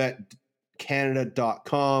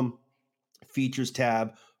coolbetcanada.com. Features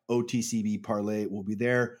tab, OTCB parlay will be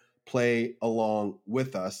there. Play along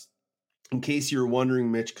with us. In case you're wondering,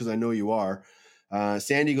 Mitch, because I know you are,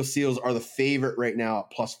 San Diego Seals are the favorite right now at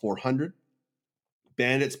 +400.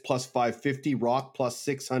 Bandits +550. Rock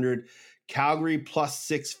 +600. Calgary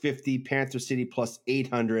 +650. Panther City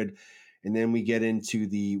 +800. And then we get into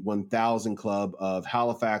the 1,000 club of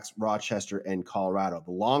Halifax, Rochester, and Colorado.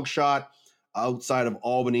 The long shot outside of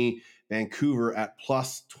Albany, Vancouver at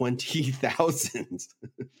 +20,000.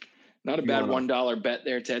 Not a bad $1 bet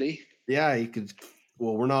there, Teddy. Yeah, you could.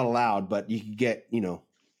 Well, we're not allowed, but you could get,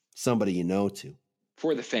 somebody to.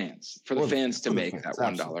 For the fans. For the fans to make that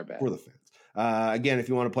 $1 bet. For the fans. Again, if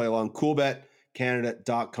you want to play along,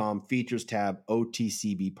 coolbetcanada.com, features tab,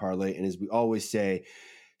 OTCB parlay. And as we always say,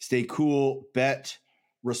 stay cool, bet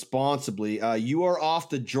responsibly. You are off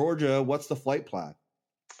to Georgia. What's the flight plan?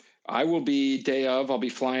 I will be day of. I'll be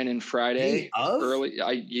flying in Friday early.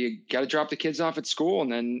 You got to drop the kids off at school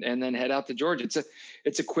and then head out to Georgia.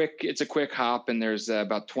 It's a quick hop, and there's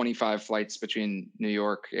about 25 flights between New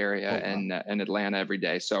York area and Atlanta every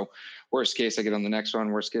day. So worst case, I get on the next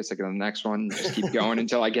one. Worst case, I get on the next one. Just keep going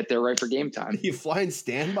until I get there right for game time. You flying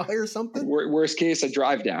standby or something? Worst case, I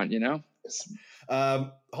drive down.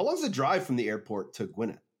 How long's the drive from the airport to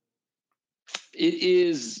Gwinnett? It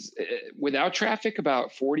is without traffic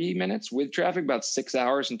about 40 minutes. With traffic, about 6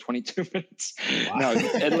 hours and 22 minutes. Wow.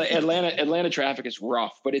 No, Atlanta traffic is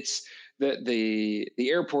rough, but it's the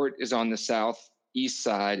airport is on the southeast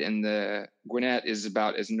side, and the Gwinnett is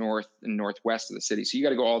about as north and northwest of the city. So you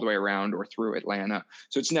got to go all the way around or through Atlanta.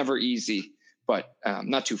 So it's never easy, but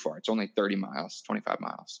not too far. It's only 30 miles, 25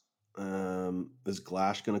 miles. Is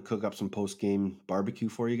Glash going to cook up some post-game barbecue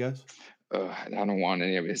for you guys? I don't want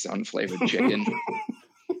any of his unflavored chicken.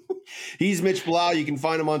 He's Mitch Belisle. You can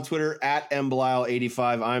find him on Twitter at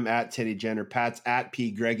mbelisle85. I'm at Teddy Jenner. Pat's at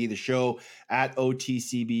P. Greggy. The show at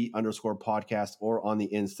OTCB_podcast or on the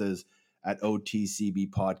Instas at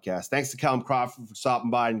OTCB Podcast. Thanks to Callum Crawford for stopping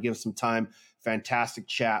by and giving us some time. Fantastic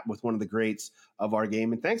chat with one of the greats of our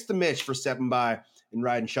game. And thanks to Mitch for stepping by and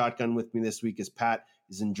riding shotgun with me this week as Pat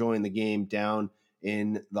is enjoying the game down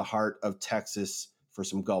in the heart of Texas for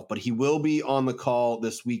some golf. But he will be on the call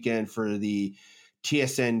this weekend for the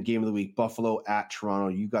TSN Game of the Week, Buffalo at Toronto.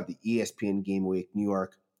 You got the ESPN Game of the Week, New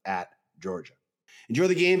York at Georgia. Enjoy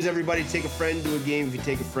the games, everybody. Take a friend to a game. If you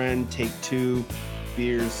take a friend, take 2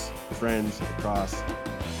 beers, friends across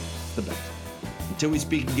the bet. Until we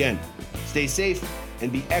speak again, stay safe and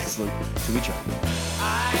be excellent to each other.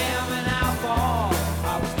 I am